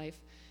words of life.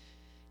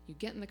 You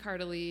get in the car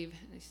to leave,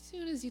 and as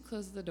soon as you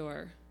close the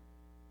door,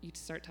 you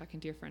start talking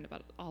to your friend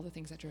about all the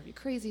things that drove you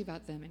crazy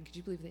about them, and could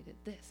you believe they did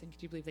this, and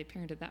could you believe they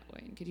parented that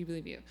way, and could you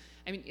believe you?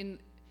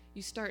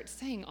 You start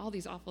saying all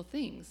these awful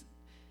things.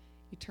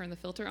 You turn the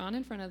filter on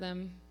in front of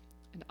them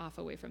and off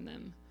away from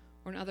them.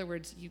 Or in other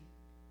words, you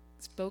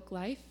spoke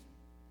life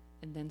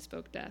and then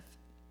spoke death.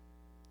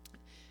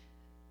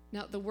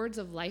 Now, the words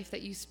of life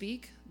that you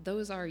speak,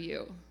 those are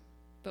you.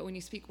 But when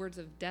you speak words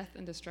of death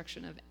and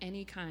destruction of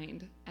any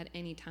kind at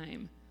any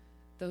time,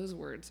 those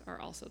words are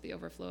also the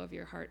overflow of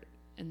your heart,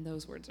 and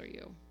those words are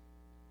you.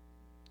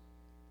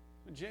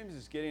 What James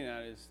is getting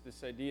at is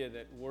this idea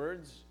that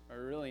words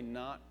are really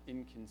not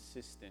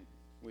inconsistent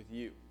with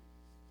you.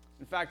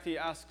 In fact, he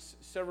asks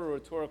several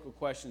rhetorical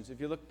questions. If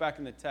you look back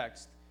in the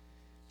text,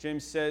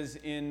 James says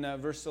in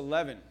verse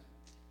 11,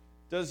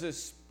 does a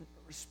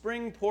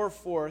spring pour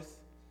forth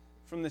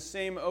from the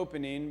same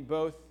opening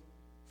both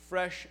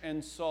fresh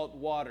and salt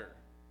water?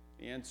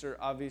 The answer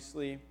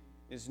obviously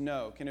is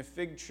no. Can a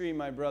fig tree,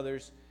 my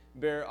brothers,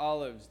 bear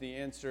olives? The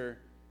answer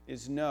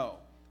is no.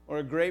 Or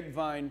a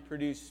grapevine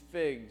produce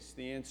figs?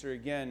 The answer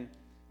again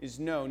is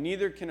no.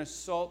 Neither can a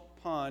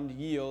salt pond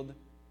yield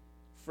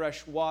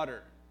fresh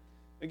water.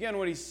 Again,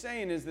 what he's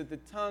saying is that the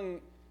tongue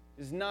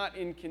is not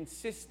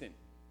inconsistent.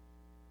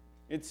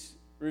 It's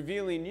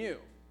revealing you.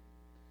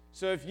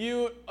 So if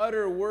you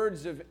utter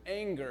words of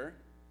anger,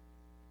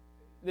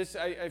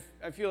 I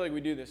feel like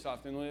we do this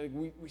often. Like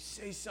we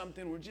say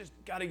something, we just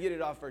got to get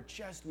it off our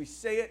chest. We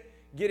say it,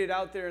 get it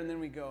out there, and then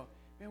we go,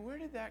 man, where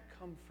did that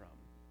come from?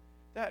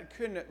 That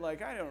couldn't,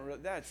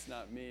 that's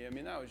not me.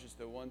 That was just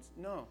a once.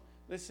 No,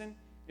 listen,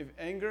 if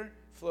anger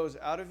flows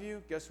out of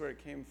you, guess where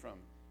it came from?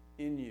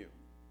 In you.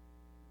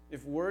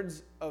 If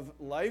words of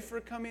life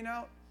are coming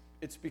out,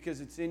 it's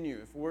because it's in you.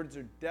 If words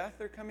of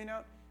death are coming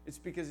out, it's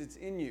because it's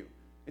in you.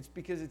 It's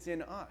because it's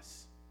in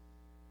us.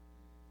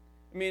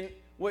 I mean,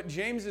 what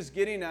James is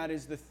getting at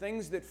is the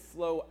things that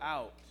flow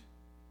out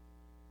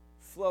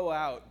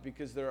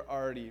because they're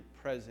already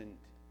present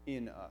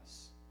in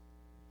us.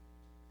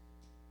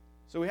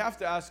 So we have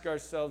to ask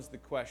ourselves the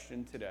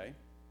question today.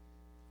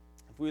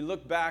 If we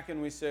look back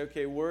and we say,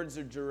 okay, words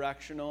are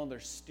directional, they're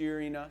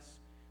steering us.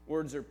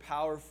 Words are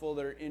powerful,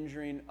 they're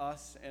injuring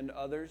us and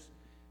others.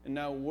 And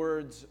now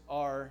words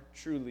are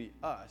truly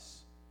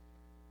us.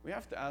 We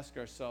have to ask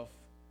ourselves,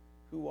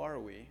 who are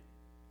we?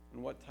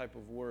 And what type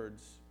of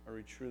words are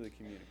we truly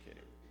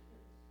communicating?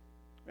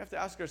 We have to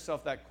ask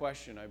ourselves that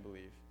question, I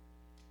believe.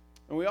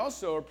 And we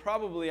also are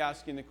probably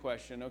asking the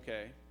question,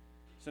 okay,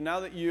 so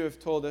now that you have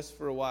told us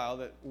for a while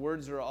that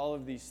words are all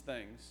of these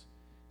things,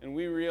 and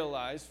we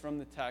realize from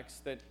the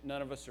text that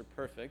none of us are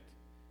perfect,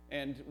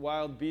 and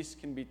wild beasts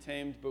can be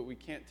tamed, but we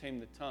can't tame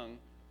the tongue.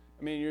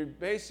 I mean, you're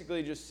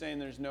basically just saying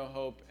there's no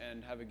hope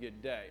and have a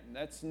good day. And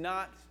that's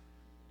not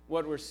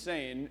what we're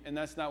saying, and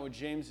that's not what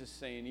James is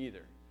saying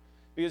either.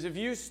 Because if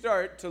you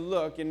start to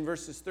look in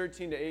verses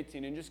 13 to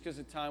 18, and just because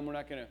of time, we're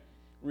not going to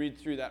read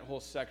through that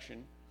whole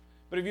section.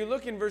 But if you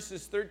look in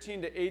verses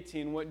 13 to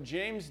 18, what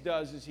James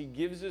does is he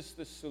gives us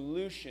the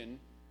solution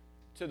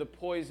to the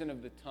poison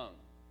of the tongue.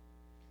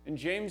 And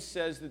James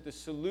says that the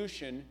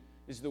solution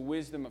is the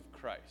wisdom of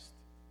Christ.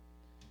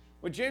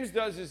 What James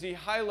does is he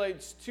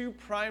highlights two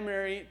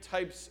primary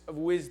types of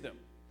wisdom.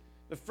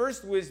 The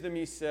first wisdom,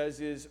 he says,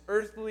 is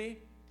earthly,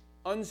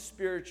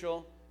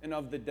 unspiritual, and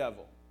of the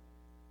devil.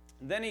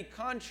 Then he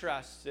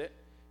contrasts it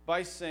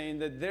by saying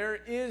that there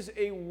is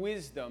a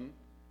wisdom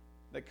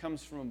that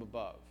comes from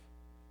above.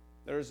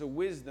 There is a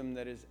wisdom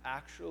that is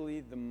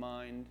actually the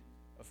mind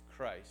of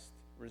Christ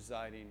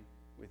residing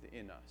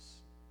within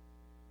us.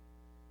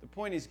 The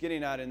point he's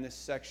getting at in this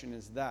section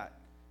is that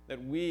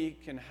we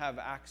can have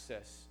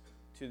access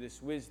to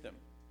this wisdom.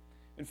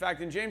 In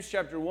fact, in James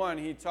chapter 1,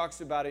 he talks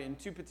about it in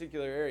two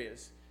particular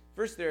areas.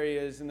 First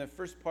area is in the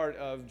first part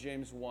of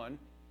James 1.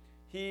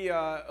 He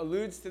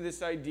alludes to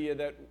this idea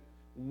that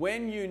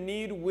when you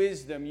need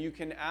wisdom, you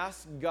can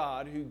ask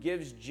God, who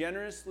gives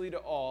generously to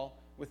all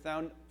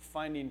without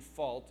finding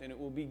fault, and it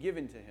will be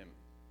given to him.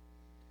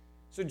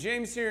 So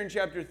James here in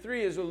chapter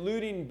 3 is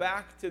alluding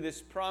back to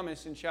this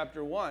promise in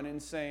chapter 1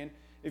 and saying,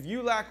 if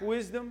you lack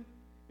wisdom,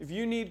 if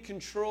you need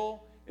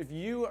control, if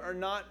you are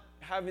not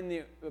having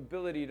the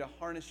ability to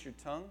harness your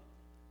tongue,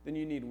 then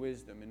you need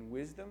wisdom. And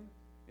wisdom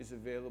is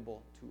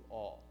available to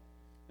all.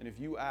 And if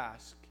you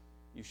ask,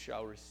 you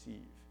shall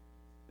receive,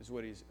 is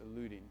what he's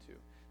alluding to.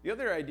 The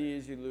other idea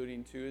he's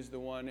alluding to is the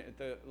one at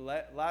the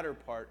latter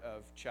part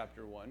of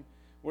chapter 1,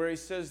 where he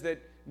says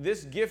that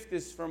this gift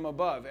is from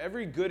above.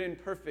 Every good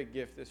and perfect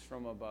gift is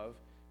from above,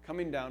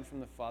 coming down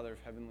from the Father of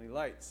heavenly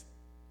lights.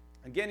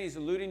 Again, he's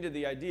alluding to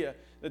the idea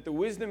that the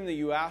wisdom that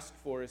you ask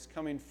for is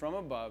coming from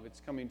above,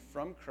 it's coming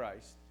from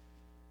Christ,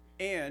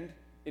 and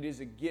it is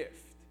a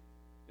gift.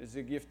 Is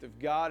it a gift of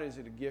God? Is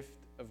it a gift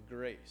of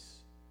grace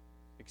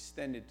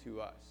extended to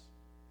us?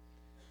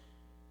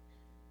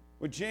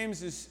 What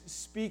James is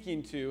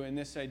speaking to in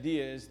this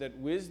idea is that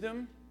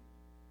wisdom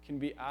can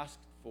be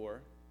asked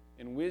for,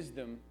 and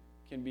wisdom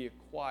can be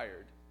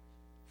acquired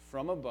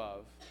from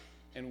above,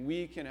 and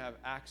we can have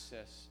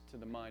access to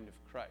the mind of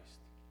Christ.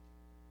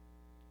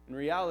 In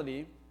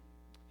reality,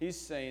 he's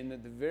saying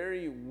that the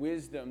very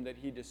wisdom that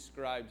he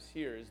describes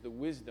here is the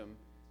wisdom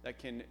that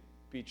can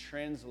be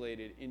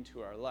translated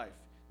into our life.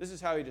 This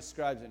is how he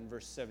describes it in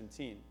verse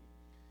 17.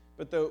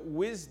 But the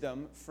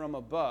wisdom from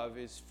above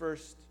is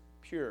first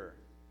pure,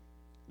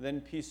 then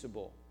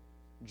peaceable,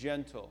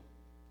 gentle,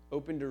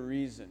 open to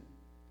reason,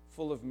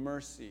 full of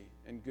mercy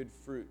and good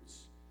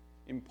fruits,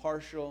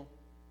 impartial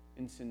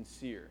and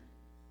sincere.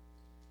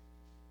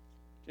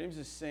 James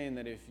is saying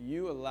that if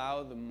you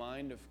allow the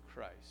mind of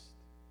Christ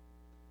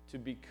to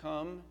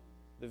become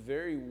the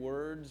very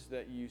words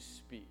that you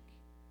speak,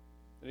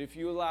 that if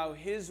you allow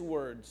his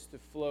words to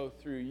flow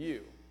through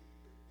you,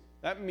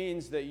 that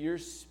means that your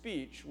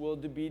speech will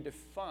be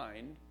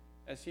defined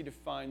as he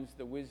defines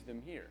the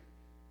wisdom here.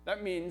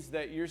 That means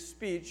that your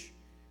speech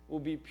will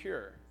be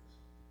pure.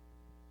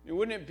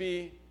 Wouldn't it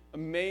be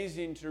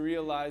amazing to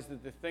realize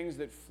that the things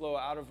that flow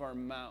out of our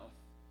mouth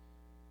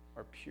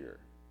are pure,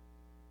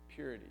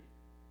 purity,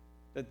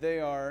 that they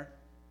are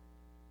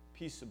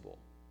peaceable,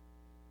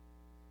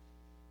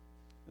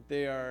 that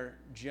they are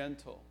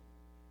gentle,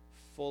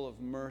 full of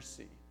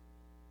mercy,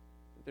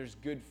 that there's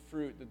good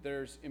fruit, that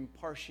there's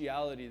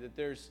impartiality, that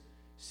there's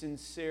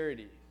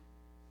sincerity,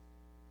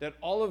 that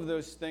all of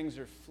those things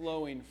are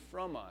flowing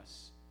from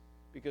us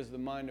because the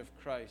mind of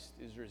Christ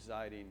is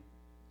residing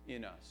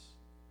in us.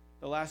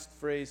 The last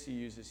phrase he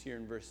uses here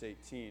in verse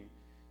 18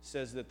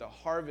 says that the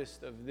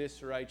harvest of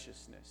this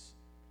righteousness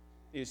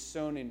is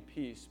sown in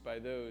peace by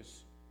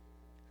those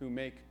who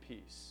make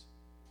peace.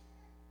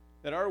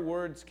 That our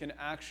words can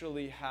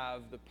actually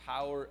have the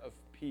power of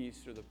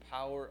peace or the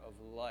power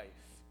of life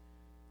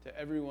to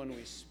everyone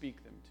we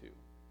speak them to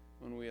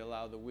when we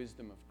allow the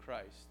wisdom of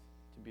Christ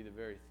to be the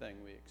very thing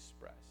we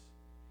express.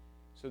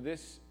 So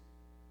this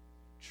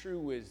true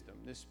wisdom,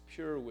 this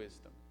pure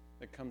wisdom,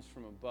 that comes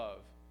from above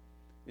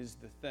is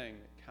the thing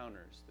that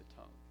counters the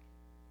tongue.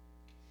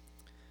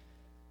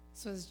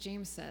 So as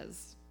James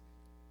says,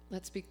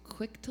 let's be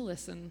quick to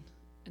listen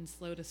and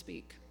slow to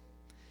speak.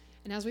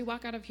 And as we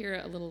walk out of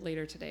here a little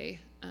later today,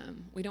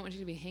 we don't want you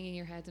to be hanging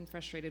your heads and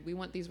frustrated. We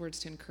want these words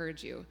to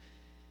encourage you.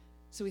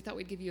 So we thought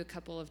we'd give you a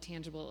couple of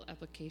tangible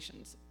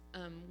applications.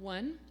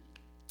 One,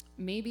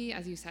 maybe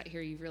as you sat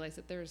here, you've realized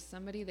that there's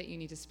somebody that you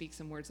need to speak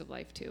some words of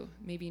life to.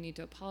 Maybe you need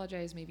to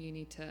apologize. Maybe you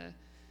need to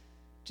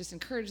just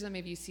encourage them.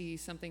 Maybe you see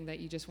something that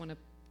you just want to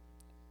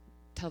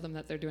tell them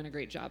that they're doing a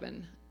great job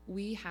in.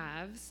 We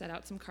have set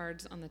out some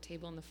cards on the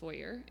table in the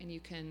foyer, and you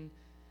can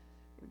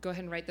go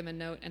ahead and write them a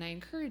note. And I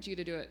encourage you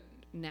to do it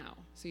now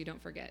so you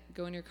don't forget.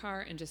 Go in your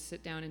car and just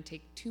sit down and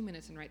take 2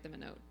 minutes and write them a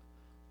note.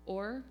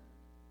 Or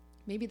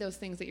maybe those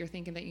things that you're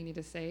thinking that you need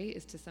to say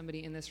is to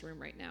somebody in this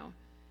room right now.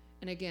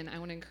 And again, I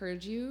want to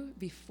encourage you,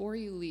 before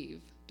you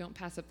leave, don't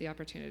pass up the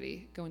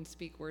opportunity. Go and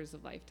speak words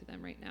of life to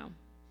them right now.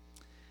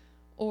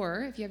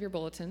 Or if you have your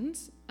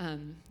bulletins, go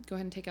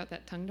ahead and take out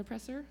that tongue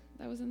depressor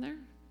that was in there.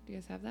 Do you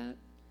guys have that?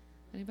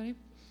 Anybody?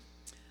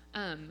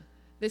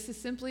 This is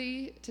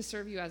simply to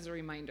serve you as a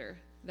reminder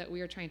that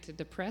we are trying to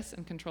depress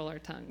and control our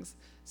tongues.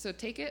 So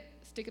take it,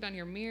 stick it on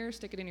your mirror,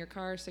 stick it in your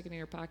car, stick it in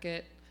your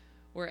pocket,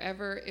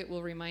 wherever it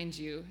will remind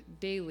you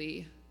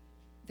daily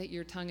that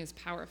your tongue is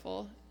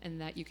powerful and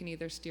that you can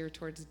either steer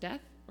towards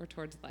death or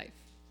towards life.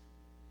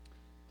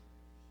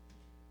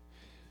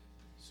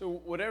 So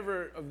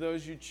whatever of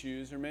those you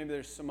choose, or maybe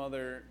there's some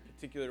other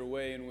particular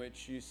way in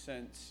which you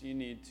sense you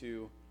need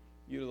to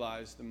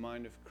utilize the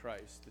mind of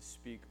Christ to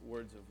speak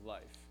words of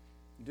life,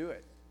 do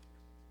it.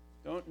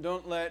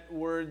 Don't let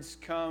words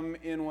come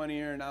in one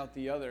ear and out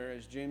the other.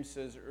 As James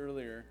says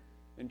earlier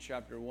in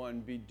chapter 1,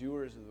 be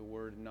doers of the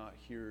word, not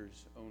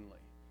hearers only.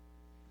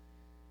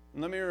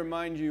 And let me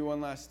remind you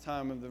one last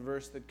time of the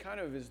verse that kind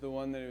of is the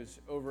one that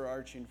is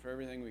overarching for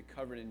everything we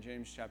covered in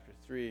James chapter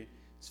 3.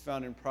 It's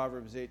found in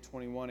Proverbs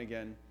 8:21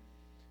 again,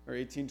 or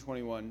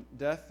 18:21.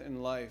 Death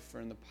and life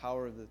are in the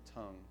power of the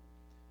tongue.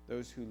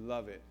 Those who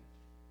love it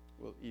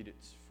will eat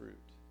its fruit.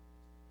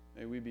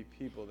 May we be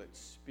people that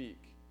speak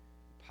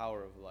the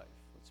power of life.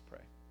 Let's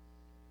pray.